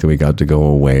the fact that we got to go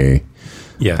away.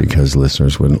 Yeah, because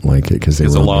listeners wouldn't like it because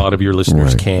a lot of your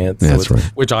listeners can't. So that's right.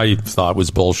 Which I thought was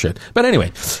bullshit. But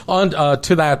anyway, on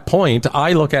to that point,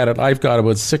 I look at it. I've got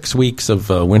about 6 weeks of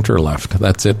winter left.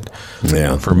 That's it.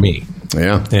 Yeah. For me.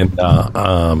 Yeah, and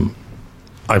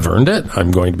I've earned it.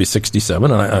 I'm going to be 67,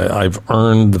 and I've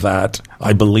earned that.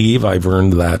 I believe I've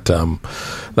earned that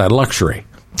that luxury.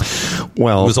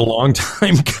 Well, it was a long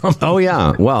time coming. Oh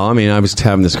yeah. Well, I mean, I was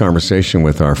having this conversation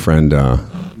with our friend.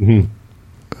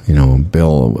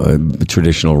 Bill,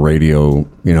 traditional radio,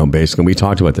 basically, we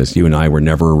talked about this. You and I were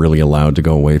never really allowed to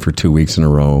go away for 2 weeks in a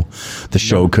row. The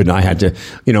show couldn't. I had to,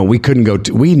 we couldn't go.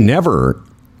 We never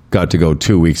got to go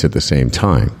 2 weeks at the same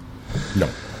time. No.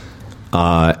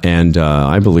 And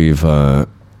I believe I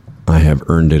have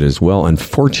earned it as well.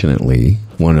 Unfortunately,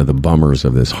 one of the bummers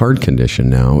of this heart condition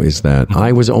now is that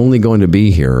I was only going to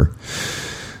be here.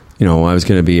 I was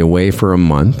going to be away for a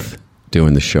month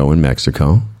doing the show in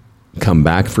Mexico, come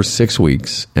back for 6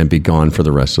 weeks, and be gone for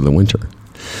the rest of the winter.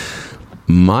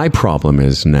 My problem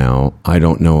is now I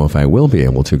don't know if I will be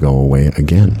able to go away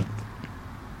again.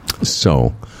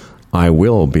 So I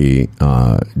will be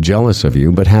jealous of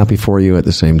you, but happy for you at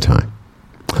the same time.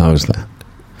 How's that?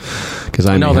 Because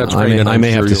I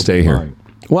may have to stay here.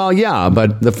 Well, yeah,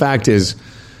 but the fact is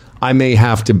I may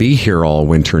have to be here all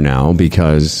winter now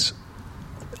because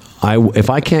if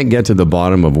I can't get to the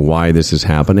bottom of why this is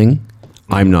happening,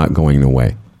 I'm not going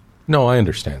away. No, I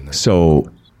understand that.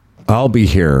 So I'll be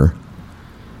here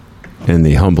in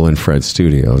the Humble and Fred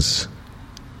studios.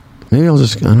 Maybe I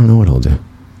don't know what I'll do.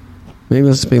 Maybe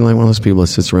I'll just be like one of those people that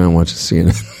sits around watching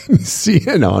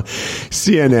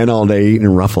CNN all day eating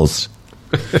Ruffles.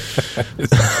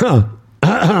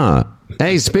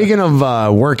 Hey, speaking of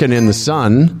working in the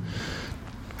sun,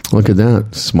 look at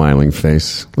that smiling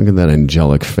face. Look at that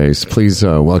angelic face. Please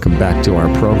welcome back to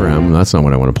our program. That's not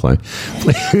what I want to play.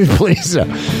 Please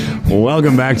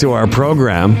welcome back to our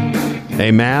program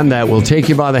a man that will take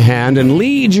you by the hand and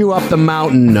lead you up the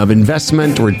mountain of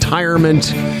investment,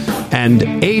 retirement, and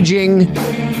aging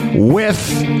with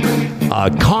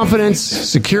confidence,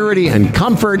 security, and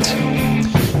comfort.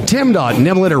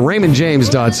 Tim.Niblett at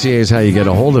RaymondJames.ca is how you get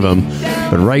a hold of him.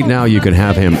 But right now you can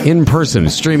have him in person,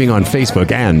 streaming on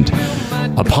Facebook, and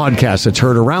a podcast that's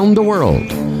heard around the world.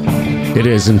 It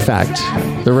is, in fact,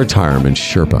 the Retirement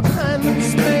Sherpa.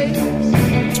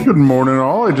 Good morning,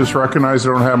 all. I just realized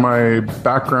I don't have my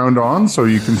background on, so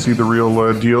you can see the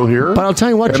real deal here. But I'll tell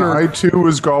you what, I, too,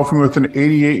 was golfing with an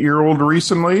 88-year-old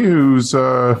recently who's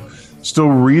still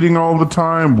reading all the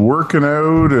time, working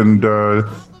out, and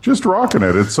just rocking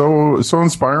it. It's so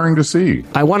inspiring to see.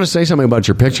 I want to say something about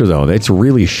your picture, though. It's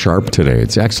really sharp today.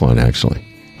 It's excellent, actually,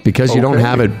 because you don't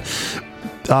have it.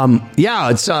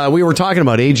 It's we were talking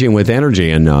about aging with energy,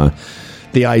 and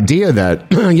the idea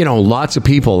that, lots of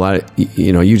people,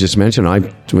 you just mentioned,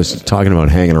 I was talking about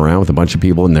hanging around with a bunch of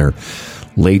people in their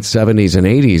late 70s and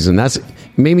 80s, and that's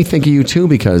made me think of you too,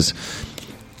 because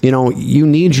you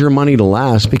need your money to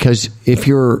last, because if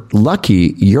you're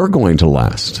lucky, you're going to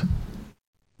last.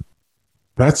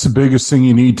 That's the biggest thing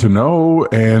you need to know,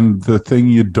 and the thing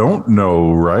you don't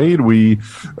know, right?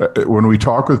 When we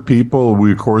talk with people,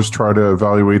 we of course try to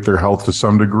evaluate their health to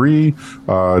some degree.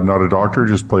 Not a doctor,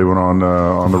 just play one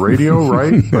on the radio,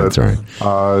 right? But, that's right.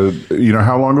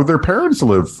 How long have their parents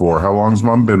lived for? How long's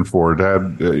mom been for?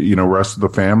 Dad, rest of the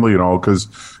family and all, because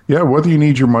whether you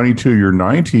need your money till you're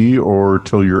 90 or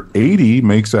till you're 80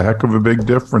 makes a heck of a big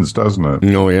difference, doesn't it?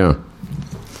 Oh, yeah.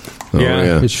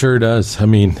 It sure does. I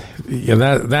mean,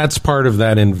 that's part of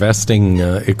that investing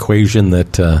equation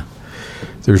that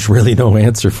there's really no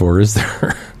answer for, is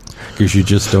there? Because you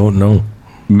just don't know.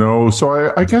 No,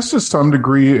 so I guess to some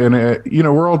degree, and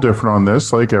we're all different on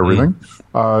this, like everything.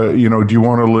 Do you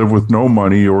want to live with no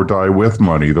money or die with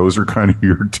money? Those are kind of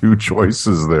your two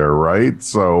choices there, right?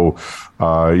 So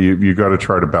you got to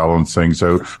try to balance things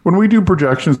out. When we do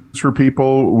projections for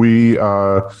people, we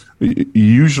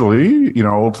usually,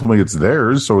 ultimately it's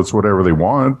theirs, so it's whatever they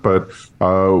want, but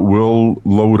we'll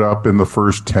load up in the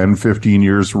first 10, 15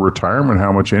 years of retirement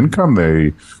how much income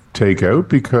they take out,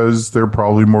 because they're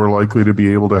probably more likely to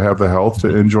be able to have the health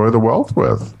to enjoy the wealth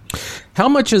with. How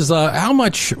much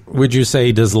would you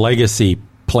say does legacy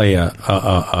play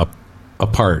a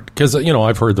part? Because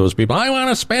I've heard those people, I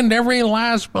want to spend every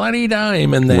last bloody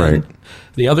dime, and then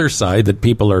the other side, that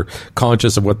people are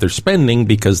conscious of what they're spending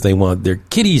because they want their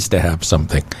kiddies to have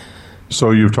something.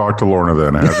 So you've talked to Lorna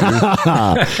then, have you?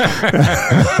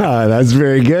 That's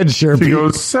very good, sure. She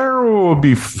goes, Sarah will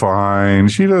be fine.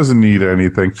 She doesn't need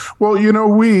anything. Well,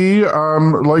 we,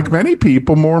 like many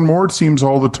people, more and more, it seems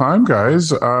all the time,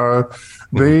 guys,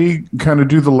 they kind of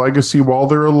do the legacy while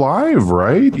they're alive,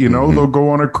 right? They'll go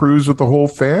on a cruise with the whole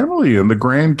family and the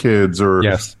grandkids, or,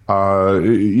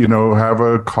 have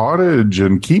a cottage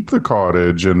and keep the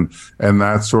cottage and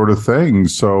that sort of thing.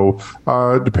 So,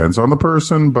 it depends on the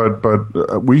person, but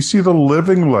we see the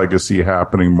living legacy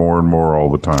happening more and more all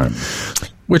the time.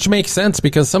 Which makes sense,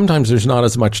 because sometimes there's not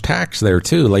as much tax there,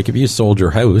 too. Like if you sold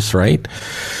your house, right,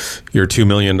 your $2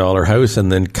 million house,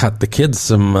 and then cut the kids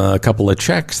a couple of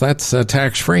checks, that's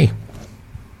tax-free.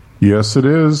 Yes, it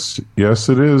is. Yes,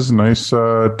 it is. Nice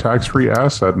tax-free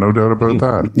asset, no doubt about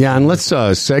that. Yeah, and let's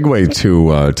segue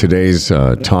to today's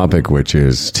topic, which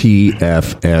is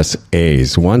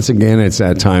TFSAs. Once again, it's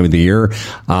that time of the year.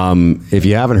 If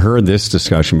you haven't heard this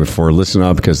discussion before, listen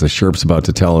up, because the Sherp's about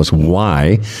to tell us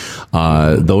why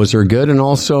those are good, and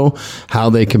also how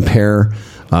they compare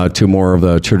to more of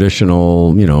the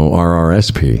traditional,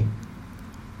 RRSP.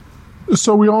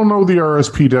 So we all know the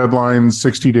RSP deadline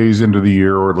 60 days into the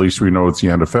year, or at least we know it's the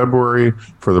end of February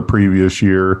for the previous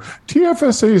year.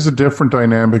 TFSA is a different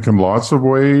dynamic in lots of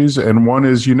ways, and one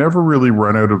is you never really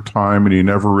run out of time and you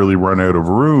never really run out of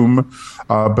room,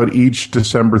 but each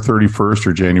December 31st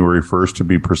or January 1st, to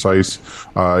be precise,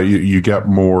 you get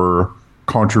more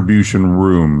contribution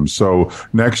room. So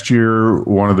next year,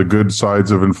 one of the good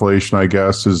sides of inflation, I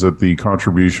guess, is that the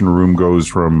contribution room goes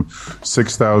from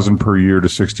 $6,000 per year to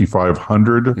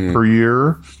 $6,500 per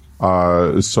year.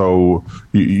 So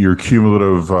your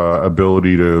cumulative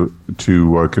ability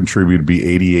to contribute would be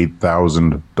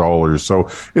 $88,000. So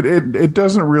it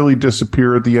doesn't really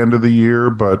disappear at the end of the year,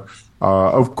 but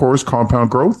of course,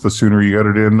 compound growth, the sooner you get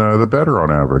it in, the better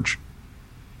on average.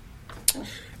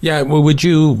 Yeah, well, would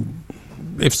you,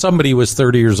 if somebody was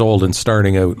 30 years old and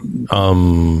starting out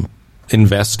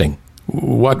investing,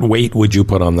 what weight would you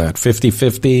put on that?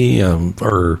 50-50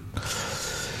 or...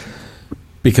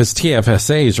 Because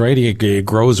TFSAs, right, it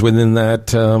grows within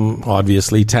that,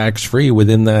 obviously tax-free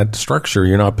within that structure.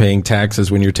 You're not paying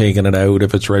taxes when you're taking it out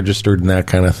if it's registered and that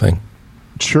kind of thing.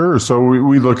 Sure. So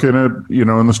we look at it,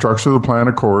 in the structure of the plan,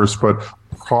 of course, but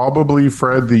probably,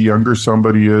 Fred, the younger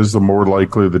somebody is, the more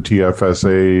likely the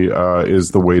TFSA is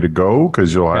the way to go,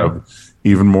 because you'll have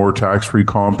even more tax-free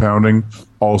compounding.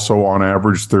 Also, on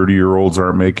average, 30-year-olds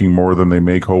aren't making more than they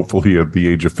make, hopefully, at the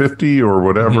age of 50 or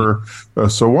whatever. Mm-hmm.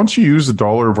 So once you use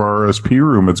 $1 of RSP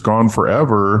room, it's gone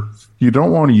forever. You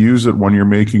don't want to use it when you're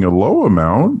making a low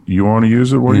amount. You want to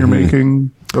use it when you're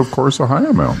making, of course, a high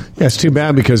amount. Yeah, it's too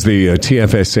bad, because the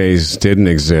TFSAs didn't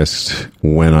exist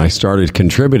when I started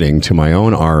contributing to my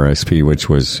own RSP, which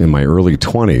was in my early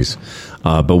 20s.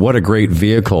 But what a great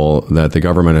vehicle that the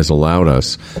government has allowed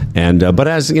us. And but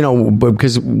as you know,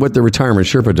 because what the Retirement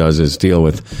Sherpa does is deal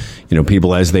with,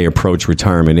 people as they approach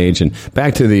retirement age. And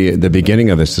back to the beginning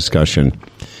of this discussion,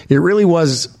 it really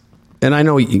was and I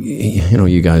know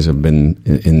you guys have been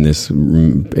in this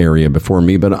area before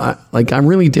me, but I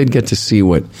really did get to see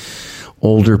what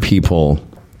older people,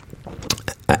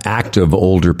 active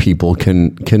older people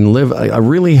can live a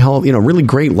really really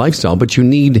great lifestyle, but you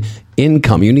need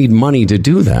income, you need money to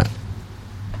do that.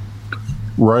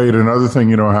 Right. Another thing,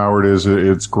 Howard, is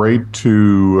it's great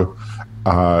to,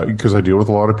 because I deal with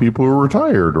a lot of people who are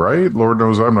retired, right? Lord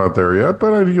knows I'm not there yet,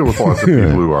 but I deal with lots of people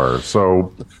who are.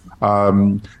 So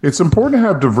it's important to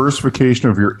have diversification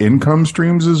of your income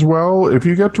streams as well. If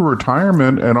you get to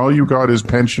retirement and all you got is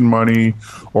pension money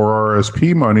or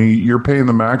RSP money, you're paying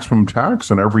the maximum tax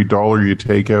on every dollar you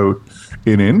take out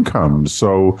in income.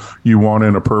 So you want,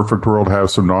 in a perfect world,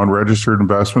 have some non-registered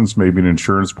investments, maybe an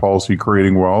insurance policy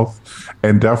creating wealth,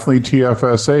 and definitely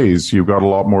TFSAs. You've got a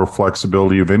lot more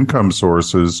flexibility of income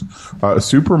sources,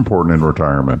 super important in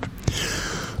retirement.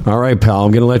 All right, pal,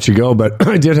 I'm going to let you go, but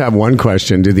I did have one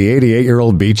question. Did the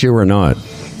 88-year-old beat you or not?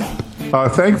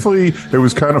 Thankfully, it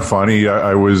was kind of funny.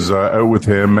 I was out with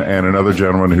him and another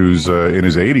gentleman who's in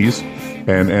his 80s,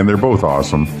 and they're both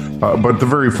awesome. But the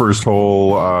very first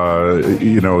hole,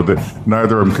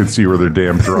 neither of them could see where their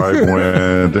damn drive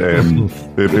went, and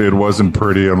it wasn't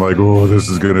pretty. I'm like, oh, this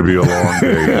is going to be a long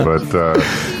day. But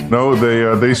no,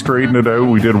 they straightened it out.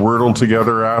 We did Wordle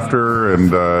together after,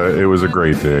 and it was a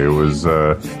great day. It was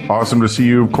awesome to see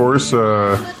you, of course,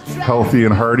 healthy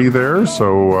and hearty there.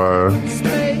 So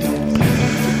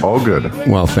all good.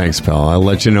 Well, thanks, pal. I'll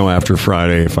let you know after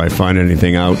Friday if I find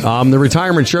anything out. The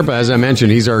Retirement Sherpa, as I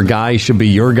mentioned, he's our guy. Should be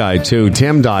your guy, too.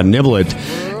 Tim.Niblett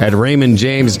at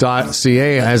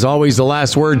RaymondJames.ca. As always, the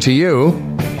last word to you.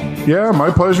 Yeah, my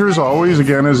pleasure as always.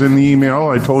 Again, as in the email,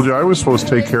 I told you I was supposed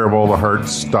to take care of all the hard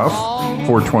stuff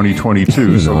for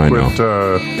 2022. So quit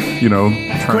trying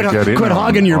to get in. Quit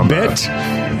hogging your bit.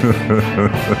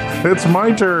 It's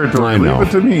my territory. Leave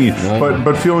it to me.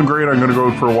 But feeling great. I'm going to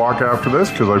go for a walk after this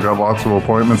because I've got lots of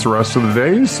appointments the rest of the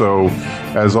day. So,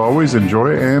 as always,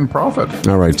 enjoy and profit.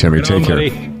 All right, Timmy. Take care.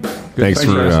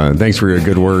 Thanks for your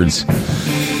good words.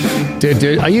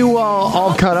 Are you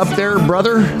all cut up there,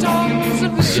 brother?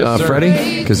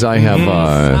 Freddie? Because I have...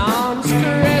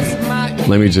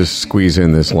 let me just squeeze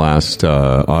in this last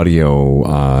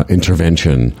audio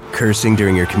intervention. Cursing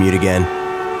during your commute again?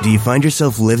 Do you find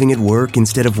yourself living at work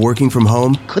instead of working from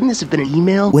home? Couldn't this have been an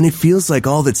email? When it feels like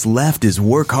all that's left is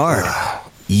work hard,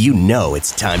 you know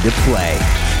it's time to play.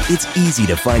 It's easy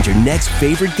to find your next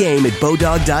favorite game at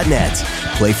Bodog.net.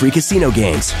 Play free casino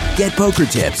games, get poker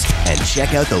tips, and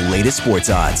check out the latest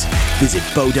sports odds. Visit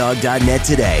Bodog.net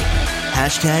today.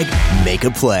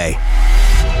 #MakeAPlay.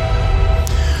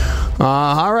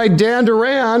 All right, Dan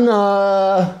Duran.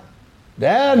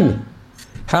 Dan.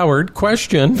 Howard,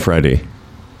 question. Freddie.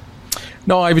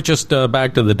 No, I was just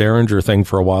back to the Derringer thing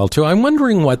for a while, too. I'm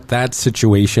wondering what that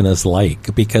situation is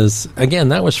like, because, again,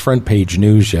 that was front page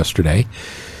news yesterday.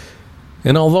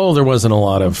 And although there wasn't a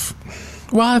lot of,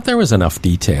 there was enough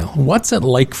detail. What's it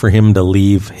like for him to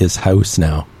leave his house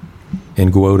now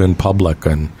and go out in public?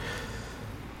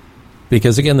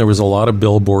 Because, again, there was a lot of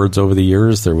billboards over the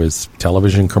years. There was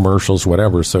television commercials,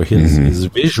 whatever. So his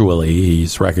visually,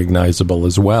 he's recognizable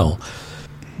as well.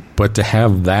 But to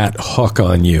have that hook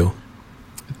on you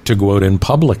to go out in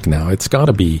public now, it's got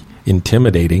to be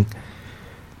intimidating.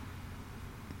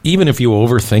 Even if you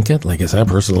overthink it, like, is that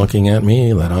person looking at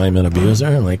me that I'm an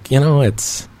abuser? Like,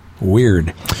 it's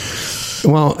weird.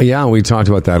 Well, yeah, we talked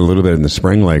about that a little bit in the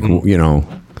spring. Like, Sean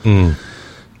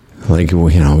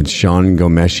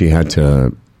Gomeshi had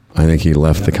to, I think he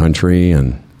left the country.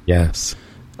 And yes,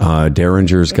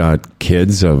 Derringer's got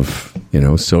kids of,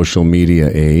 social media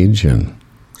age. And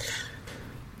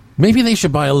maybe they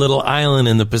should buy a little island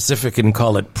in the Pacific and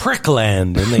call it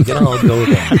Prickland, and they can all go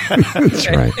there. That's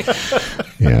right.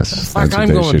 Yes. Fuck, I'm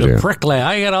going to Prickland.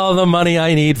 I got all the money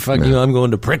I need. Fuck you, I'm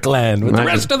going to Prickland with the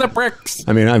rest of the pricks.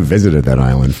 I mean, I've visited that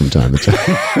island from time to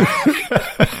time.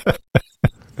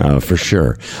 For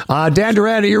sure. Dan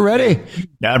Duran, are you ready?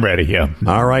 I'm ready, yeah.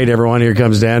 All right, everyone, here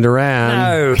comes Dan Duran.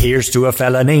 Now, here's to a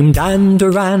fella named Dan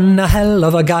Duran, a hell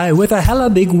of a guy with a hella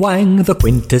big wang, the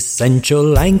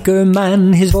quintessential anchor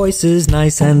man. His voice is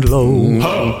nice and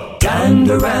low. Dan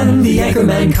Duran, the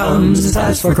anchorman comes.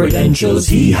 As for credentials,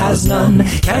 he has none.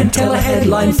 Can't tell a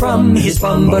headline from his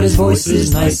bum, but his voice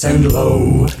is nice and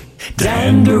low.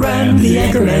 Dan Duran, the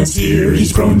anchorman's here.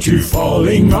 He's prone to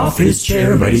falling off his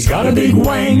chair, but he's got a big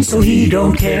wang, so he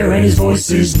don't care, and his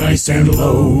voice is nice and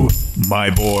low.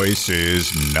 My voice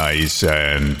is nice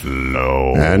and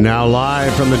low. And now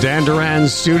live from the Dan Duran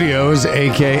Studios,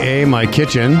 a.k.a. my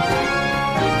kitchen.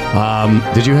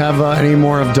 Did you have any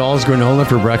more of Dahl's granola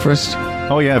for breakfast?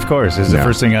 Oh, yeah, of course. This is the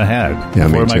first thing I had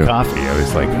before my coffee. I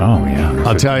was like, oh, yeah.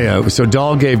 I'll tell you. So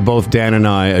Dahl gave both Dan and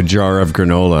I a jar of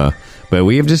granola, but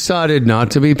we have decided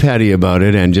not to be petty about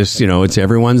it and just, it's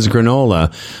everyone's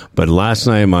granola. But last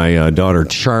night, my daughter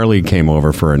Charlie came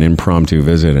over for an impromptu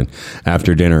visit, and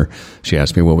after dinner, she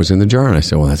asked me what was in the jar, and I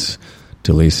said, well, that's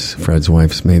Delise, Fred's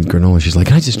wife's made granola. She's like,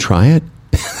 can I just try it?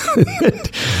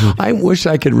 I wish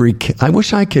I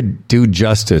could do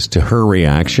justice to her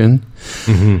reaction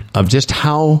of just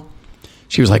how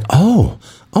she was like, oh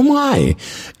my,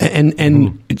 and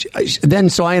then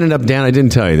so I ended up, Dan, I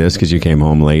didn't tell you this because you came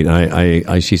home late.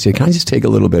 She said, can I just take a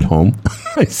little bit home?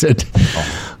 I said,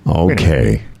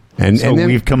 okay. And then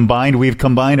we've combined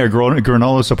our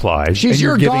granola supply. She's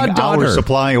your goddaughter. Our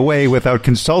supply away without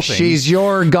consulting. She's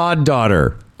your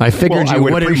goddaughter. I figured you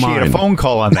wouldn't appreciate mind. A phone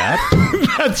call on that.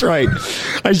 That's right.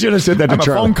 I should have said that to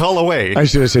Charlie. I'm a phone call away. I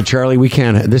should have said, Charlie, we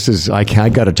can't. I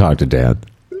got to talk to Dad.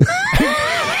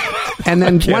 And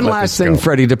then one last thing,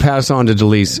 Freddie, to pass on to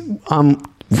Delise.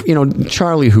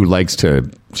 Charlie, who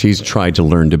she's tried to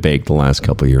learn to bake the last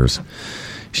couple of years.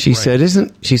 She said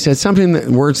something that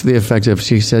words to the effect of,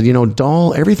 she said,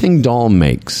 everything Dahl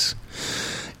makes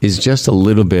is just a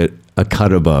little bit a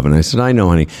cut above. And I said, I know,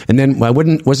 honey. And then I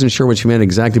wasn't sure what she meant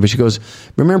exactly, but she goes,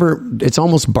 remember, it's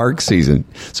almost bark season.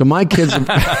 So my kids,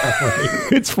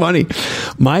 it's funny.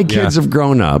 My kids have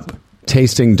grown up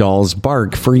tasting Dahl's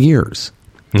bark for years.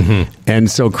 Mm-hmm.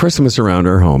 And so Christmas around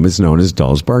our home is known as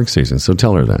Dahl's bark season. So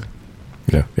tell her that.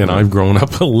 Yeah, and I've grown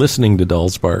up listening to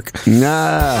Dahl's bark.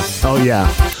 Nah. Oh,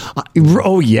 yeah.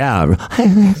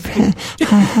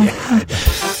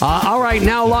 All right,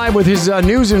 now live with his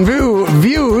news and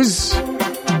views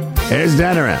is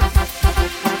Danner.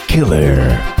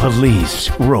 Killer police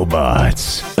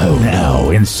robots. Oh, now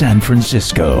in San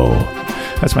Francisco.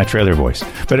 That's my trailer voice.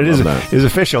 But it is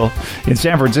official. In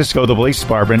San Francisco, the police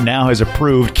department now has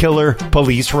approved killer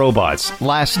police robots.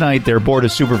 Last night, their board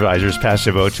of supervisors passed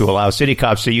a vote to allow city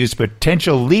cops to use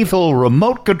potential lethal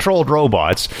remote-controlled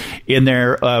robots in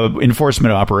their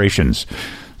enforcement operations.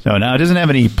 So now it doesn't have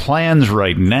any plans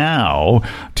right now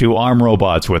to arm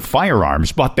robots with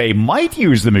firearms, but they might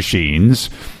use the machines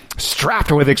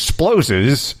strapped with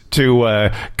explosives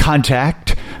to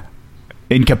contact,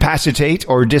 incapacitate,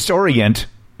 or disorient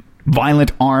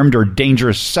violent, armed, or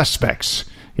dangerous suspects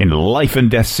in life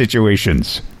and death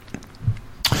situations.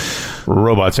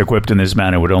 Robots equipped in this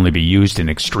manner would only be used in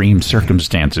extreme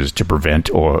circumstances to prevent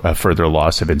or a further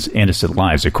loss of innocent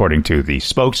lives, according to the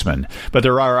spokesman. But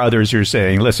there are others who are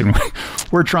saying, listen,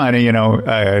 we're trying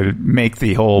to, make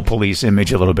the whole police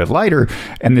image a little bit lighter,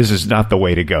 and this is not the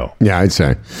way to go. Yeah, I'd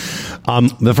say.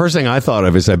 The first thing I thought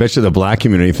of is I bet you the black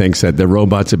community thinks that the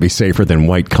robots would be safer than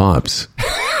white cops.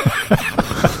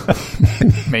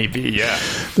 Maybe, yeah.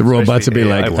 The robots would be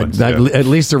like, at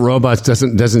least the robots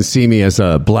doesn't see me as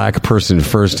a black person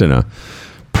first and a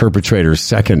perpetrator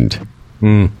second.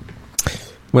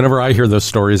 Whenever I hear those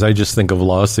stories, I just think of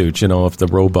lawsuits. If the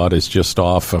robot is just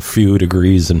off a few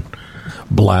degrees and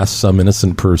blasts some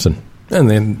innocent person. And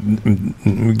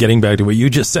then getting back to what you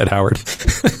just said, Howard.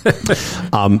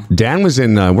 Dan was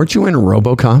in, weren't you in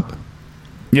RoboCop?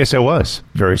 Yes, I was.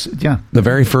 The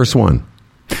very first one.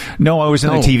 No, I was in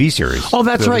the TV series. Oh,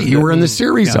 that's right. You were in the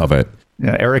series of it.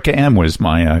 Yeah, Erica M. was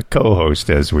my co-host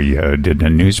as we did a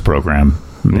news program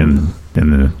in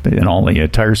all the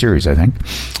entire series, I think.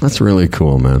 That's really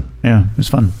cool, man. Yeah, it was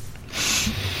fun.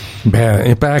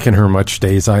 Back in her much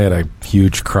days, I had a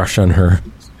huge crush on her.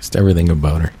 Just everything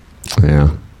about her.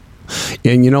 Yeah.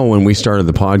 And when we started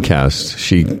the podcast,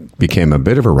 she became a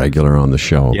bit of a regular on the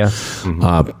show. Yeah.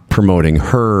 Promoting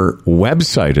her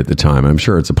website at the time. I'm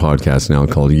sure it's a podcast now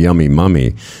called Yummy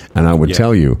Mummy. And I would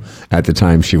tell you, at the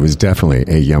time, she was definitely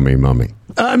a yummy mummy.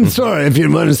 I'm sorry if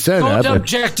you want to say that. Don't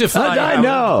objectify. I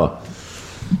know.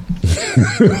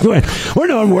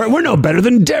 we're no better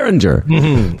than Derringer.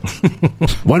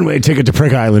 Mm-hmm. One-way ticket to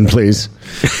Prick Island, please.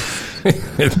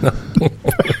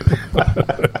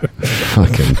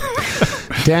 Fucking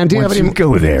Dan, do you have any? You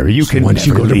go there, you can. Once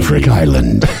you go to Prick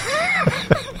Island,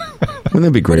 wouldn't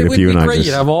that be great if you and I?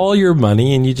 You'd have all your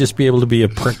money, and you'd just be able to be a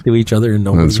prick to each other. And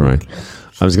that's right.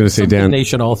 I was going to say, Dan, they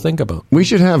should all think about. We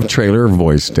should have trailer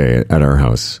voice day at our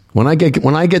house. When I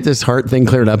get this heart thing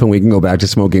cleared up, and we can go back to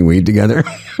smoking weed together,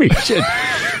 we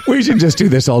should just do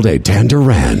this all day. Dan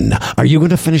Duran, are you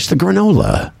going to finish the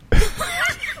granola?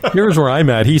 Here's where I'm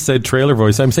at. He said trailer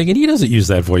voice. I'm thinking he doesn't use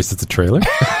that voice at the trailer.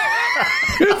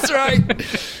 That's right.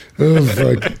 Oh,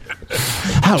 fuck.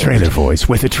 Howard. Trailer voice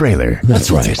with a trailer. That's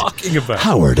right. Talking about.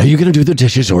 Howard, are you going to do the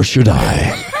dishes or should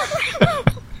I?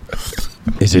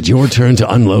 Is it your turn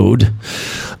to unload?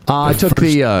 I took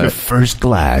the first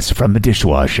glass from the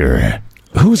dishwasher.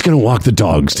 Who's going to walk the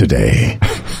dogs today?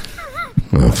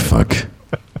 Oh, fuck.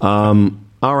 All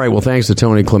right. Well, thanks to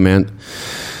Tony Clement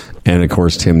and, of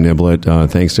course, Tim Niblett.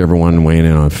 Thanks to everyone weighing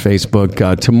in on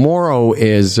Facebook. Tomorrow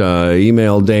is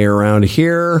email day around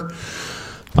here.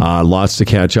 Lots to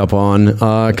catch up on.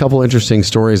 A couple interesting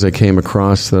stories I came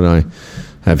across that I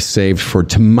have saved for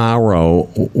tomorrow.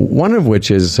 One of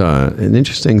which is an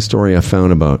interesting story I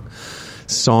found about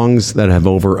songs that have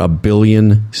over 1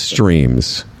 billion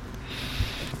streams.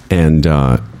 And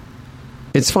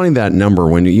it's funny, that number.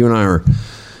 When you and I are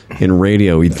in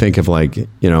radio, you'd think of, like,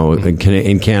 you know,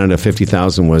 in Canada,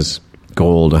 50,000 was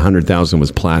gold, 100,000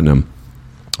 was platinum.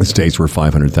 The States were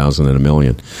 500,000 and 1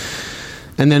 million.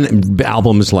 And then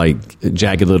albums like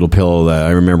Jagged Little Pill, that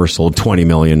I remember, sold 20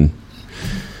 million.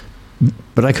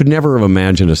 But I could never have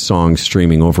imagined a song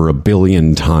streaming over 1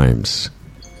 billion times.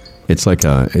 It's like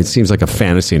it seems like a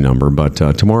fantasy number, but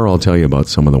tomorrow I'll tell you about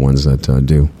some of the ones that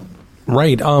do.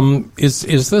 Right.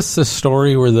 Is this the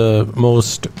story where the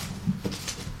most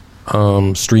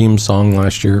streamed song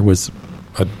last year was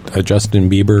a Justin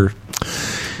Bieber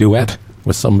duet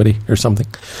with somebody or something?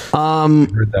 I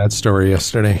heard that story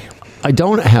yesterday. I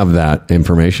don't have that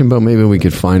information, but maybe we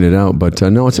could find it out. But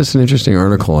no, it's just an interesting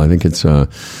article. I think it's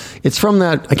from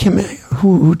that. I can't.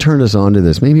 Who turned us on to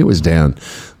this? Maybe it was Dan.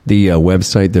 The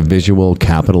website, The Visual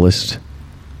Capitalist.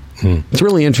 It's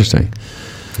really interesting.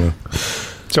 Yeah.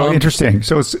 So interesting.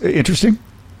 So it's interesting.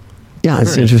 Yeah,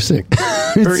 it's interesting.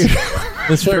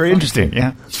 It's very interesting.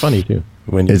 Yeah, it's funny too.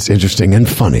 It's interesting and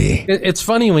funny. It's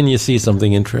funny when you see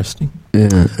something interesting.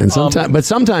 Yeah, and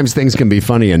sometimes things can be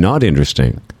funny and not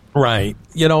interesting. Right.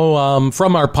 You know,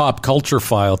 from our pop culture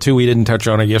file, too, we didn't touch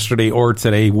on it yesterday or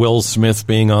today, Will Smith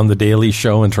being on The Daily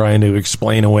Show and trying to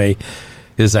explain away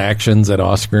his actions at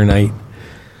Oscar night.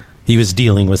 He was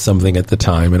dealing with something at the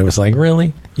time, and it was like,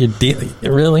 really?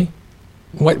 Really?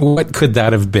 What could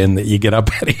that have been that you get up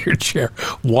out of your chair,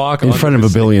 walk in front of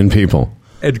 1 billion people,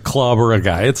 and clobber a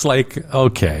guy? It's like,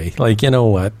 okay, like, you know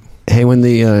what? Hey, when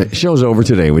the show's over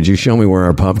today, would you show me where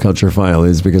our pop culture file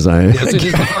is? Because yes, it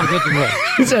is the pop culture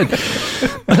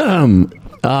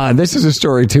file. This is a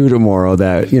story too tomorrow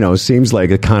that, you know, seems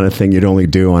like a kind of thing you'd only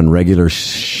do on regular,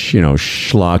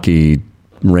 schlocky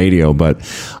radio. But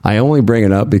I only bring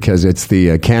it up because it's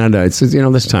the Canada. It's, you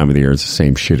know, this time of the year, it's the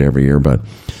same shit every year, but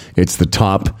it's the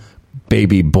top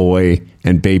baby boy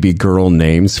and baby girl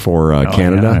names for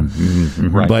Canada. Yeah.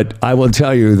 Right. But I will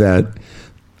tell you that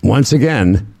once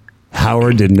again,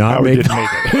 Howard did not make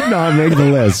the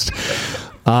list.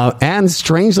 And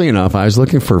strangely enough, I was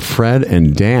looking for Fred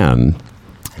and Dan,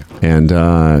 and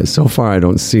so far I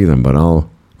don't see them, but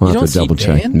I'll have to double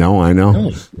check. No, I know.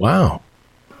 Oh, wow.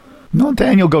 No,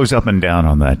 Daniel goes up and down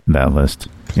on that list,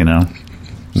 you know.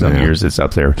 Some years it's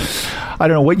up there. I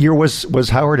don't know, what year was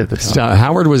Howard at the time?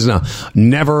 Howard was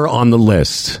never on the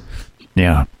list.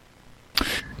 Yeah.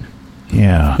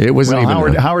 Yeah. It wasn't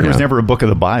even Howard was never a book of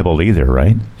the Bible either,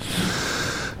 right?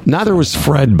 Neither was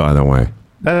Fred, by the way.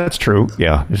 That's true.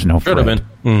 Yeah, there's no Fred. Could have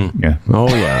been. Yeah. Oh,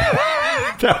 yeah.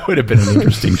 That would have been an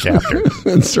interesting chapter.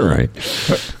 That's right.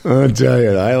 I'll tell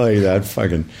you, I like that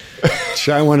fucking...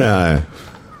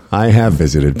 I have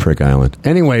visited Prick Island.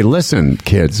 Anyway, listen,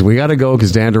 kids, we got to go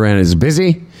because Dan Duran is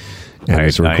busy. And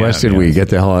it's requested we get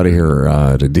the hell out of here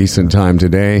at a decent time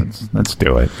today. Let's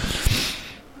do it.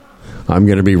 I'm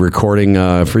going to be recording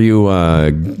for you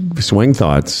Swing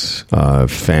Thoughts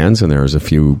fans, and there's a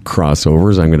few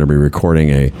crossovers. I'm going to be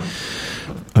recording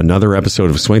another episode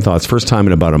of Swing Thoughts, first time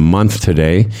in about a month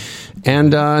today.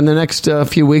 And in the next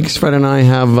few weeks, Fred and I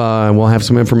we'll have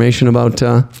some information about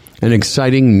an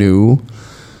exciting new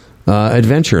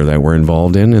adventure that we're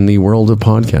involved in the world of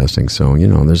podcasting. So, you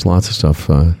know, there's lots of stuff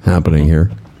happening here.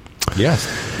 Yes.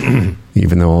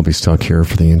 Even though I'll be stuck here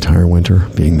for the entire winter,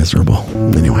 being miserable.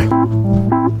 Anyway.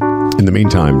 In the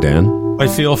meantime, Dan. I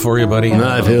feel for you, buddy.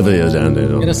 I feel for you, Dan.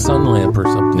 Get a sun lamp or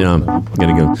something. Yeah, I'm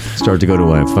going to start to go to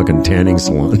a fucking tanning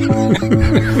salon.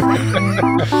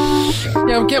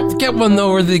 Yeah, get one,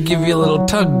 though, where they give you a little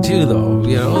tug, too, though.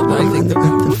 You know, I think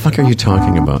what the fuck are you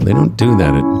talking about? They don't do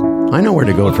that. I know where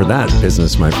to go for that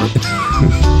business, my friend.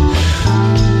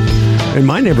 In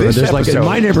my neighborhood,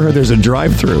 there's a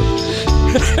drive-through.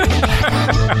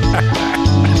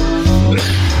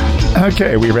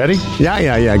 Okay, we ready?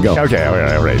 Yeah, go. Okay,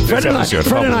 all right. Fred and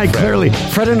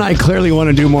I clearly want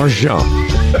to do more show.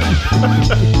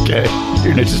 Okay,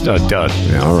 you're just not done.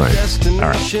 Yeah, all right.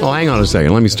 Oh, hang on a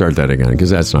second. Let me start that again because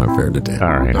that's not fair to Dan.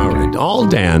 All right. All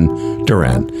Dan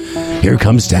Duran. Here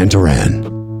comes Dan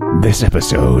Duran. This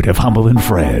episode of Humble and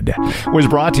Fred was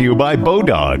brought to you by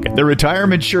Bodog, the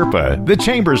Retirement Sherpa, the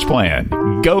Chambers Plan,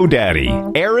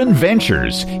 GoDaddy, Aaron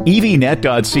Ventures,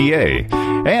 EVNet.ca,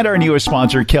 and our newest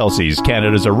sponsor, Kelsey's,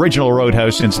 Canada's original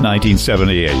roadhouse since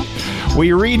 1978.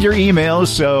 We read your emails,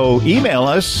 so email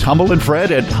us, humbleandfred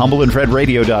at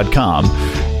humbleandfredradio.com.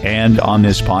 And on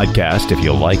this podcast, if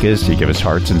you'll like us, you give us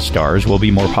hearts and stars, we'll be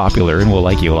more popular and we'll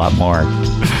like you a lot more.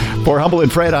 For Humble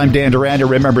and Fred, I'm Dan Duranda.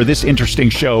 Remember, this interesting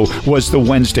show was the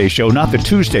Wednesday show, not the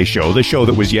Tuesday show, the show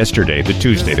that was yesterday, the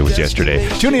Tuesday that was yesterday.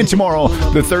 Tune in tomorrow,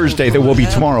 the Thursday that will be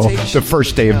tomorrow, the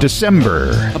first day of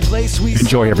December.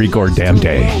 Enjoy every goddamn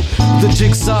day. The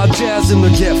jigsaw jazz and the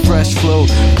get fresh flow,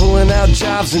 pulling out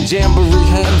jobs and jamboree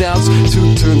handouts, 2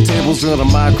 turntables and a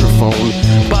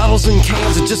microphone, bottles and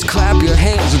cans, and just clap your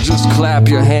hands, or just clap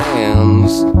your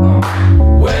hands.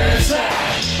 Where's that?